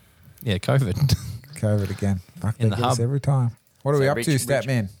 Yeah, COVID. COVID again. Fuck, In they the get us hub. every time. What are we So up to,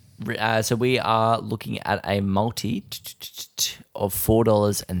 Statman? So we are looking at a multi of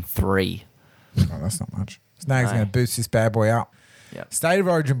 $4.03. Oh, that's not much. Snag's No. going to boost this bad boy up. Yep. State of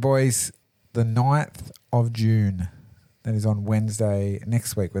Origin, boys, the 9th of June. That is on Wednesday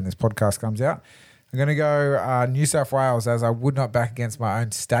next week when this podcast comes out. I'm going to go New South Wales as I would not back against my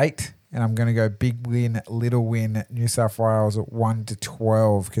own state. And I'm going to go big win, little win, New South Wales at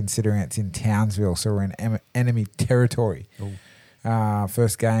 1-12, considering it's in Townsville. So we're in enemy territory.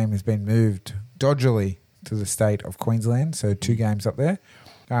 First game has been moved dodgily to the state of Queensland. So 2 games up there.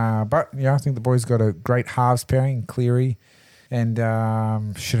 But, yeah, I think the boys got a great halves pairing, Cleary and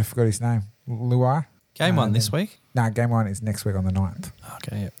should have forgot his name, Luai. Game 1 this week? No, game 1 is next week on the 9th.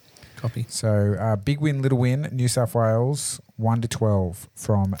 Okay, yep. Copy. So big win, little win, New South Wales 1-12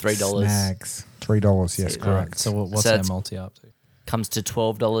 from $3. Snags. $3, yes, So, correct. So what's So our it's- multi up to? Comes to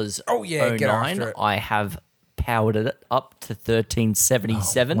 $12.09. Oh, yeah, get after it. I have powered it up to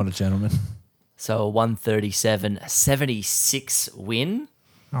 $13.77. What a gentleman. So a 137.76 win.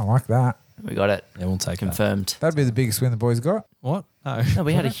 I like that. We got it Yeah, we'll take that. confirmed. That'd be the biggest win the boys got. What? No. No,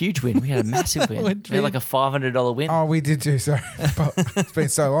 we had a huge win. We had a massive win. We had like a $500 win. Oh, we did too, sorry. But it's been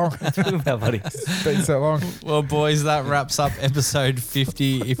so long. Buddy. It's been so long. Well, boys, that wraps up episode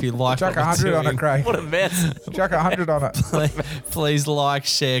 50. If you like Chuck what we're 100 on doing, it, Craig. What a mess. Chuck 100 on it. please like,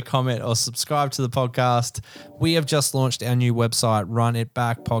 share, comment, or subscribe to the podcast. We have just launched our new website,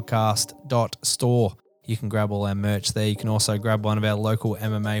 runitbackpodcast.store. You can grab all our merch there. You can also grab one of our local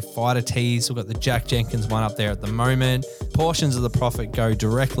MMA fighter tees. We've got the Jack Jenkins one up there at the moment. Portions of the profit go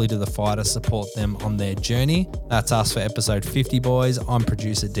directly to the fighter, support them on their journey. That's us for episode 50, boys. I'm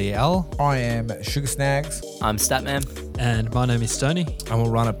producer DL. I am Sugar Snags. I'm Statman. And my name is Stoney. And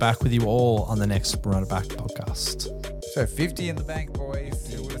we'll run it back with you all on the next Run It Back podcast. So 50 in the bank,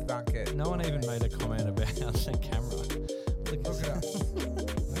 boys. Who would have thunk it? No one even made a comment about the camera. Look at us.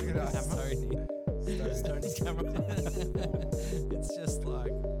 Look at us. Stoney's camera.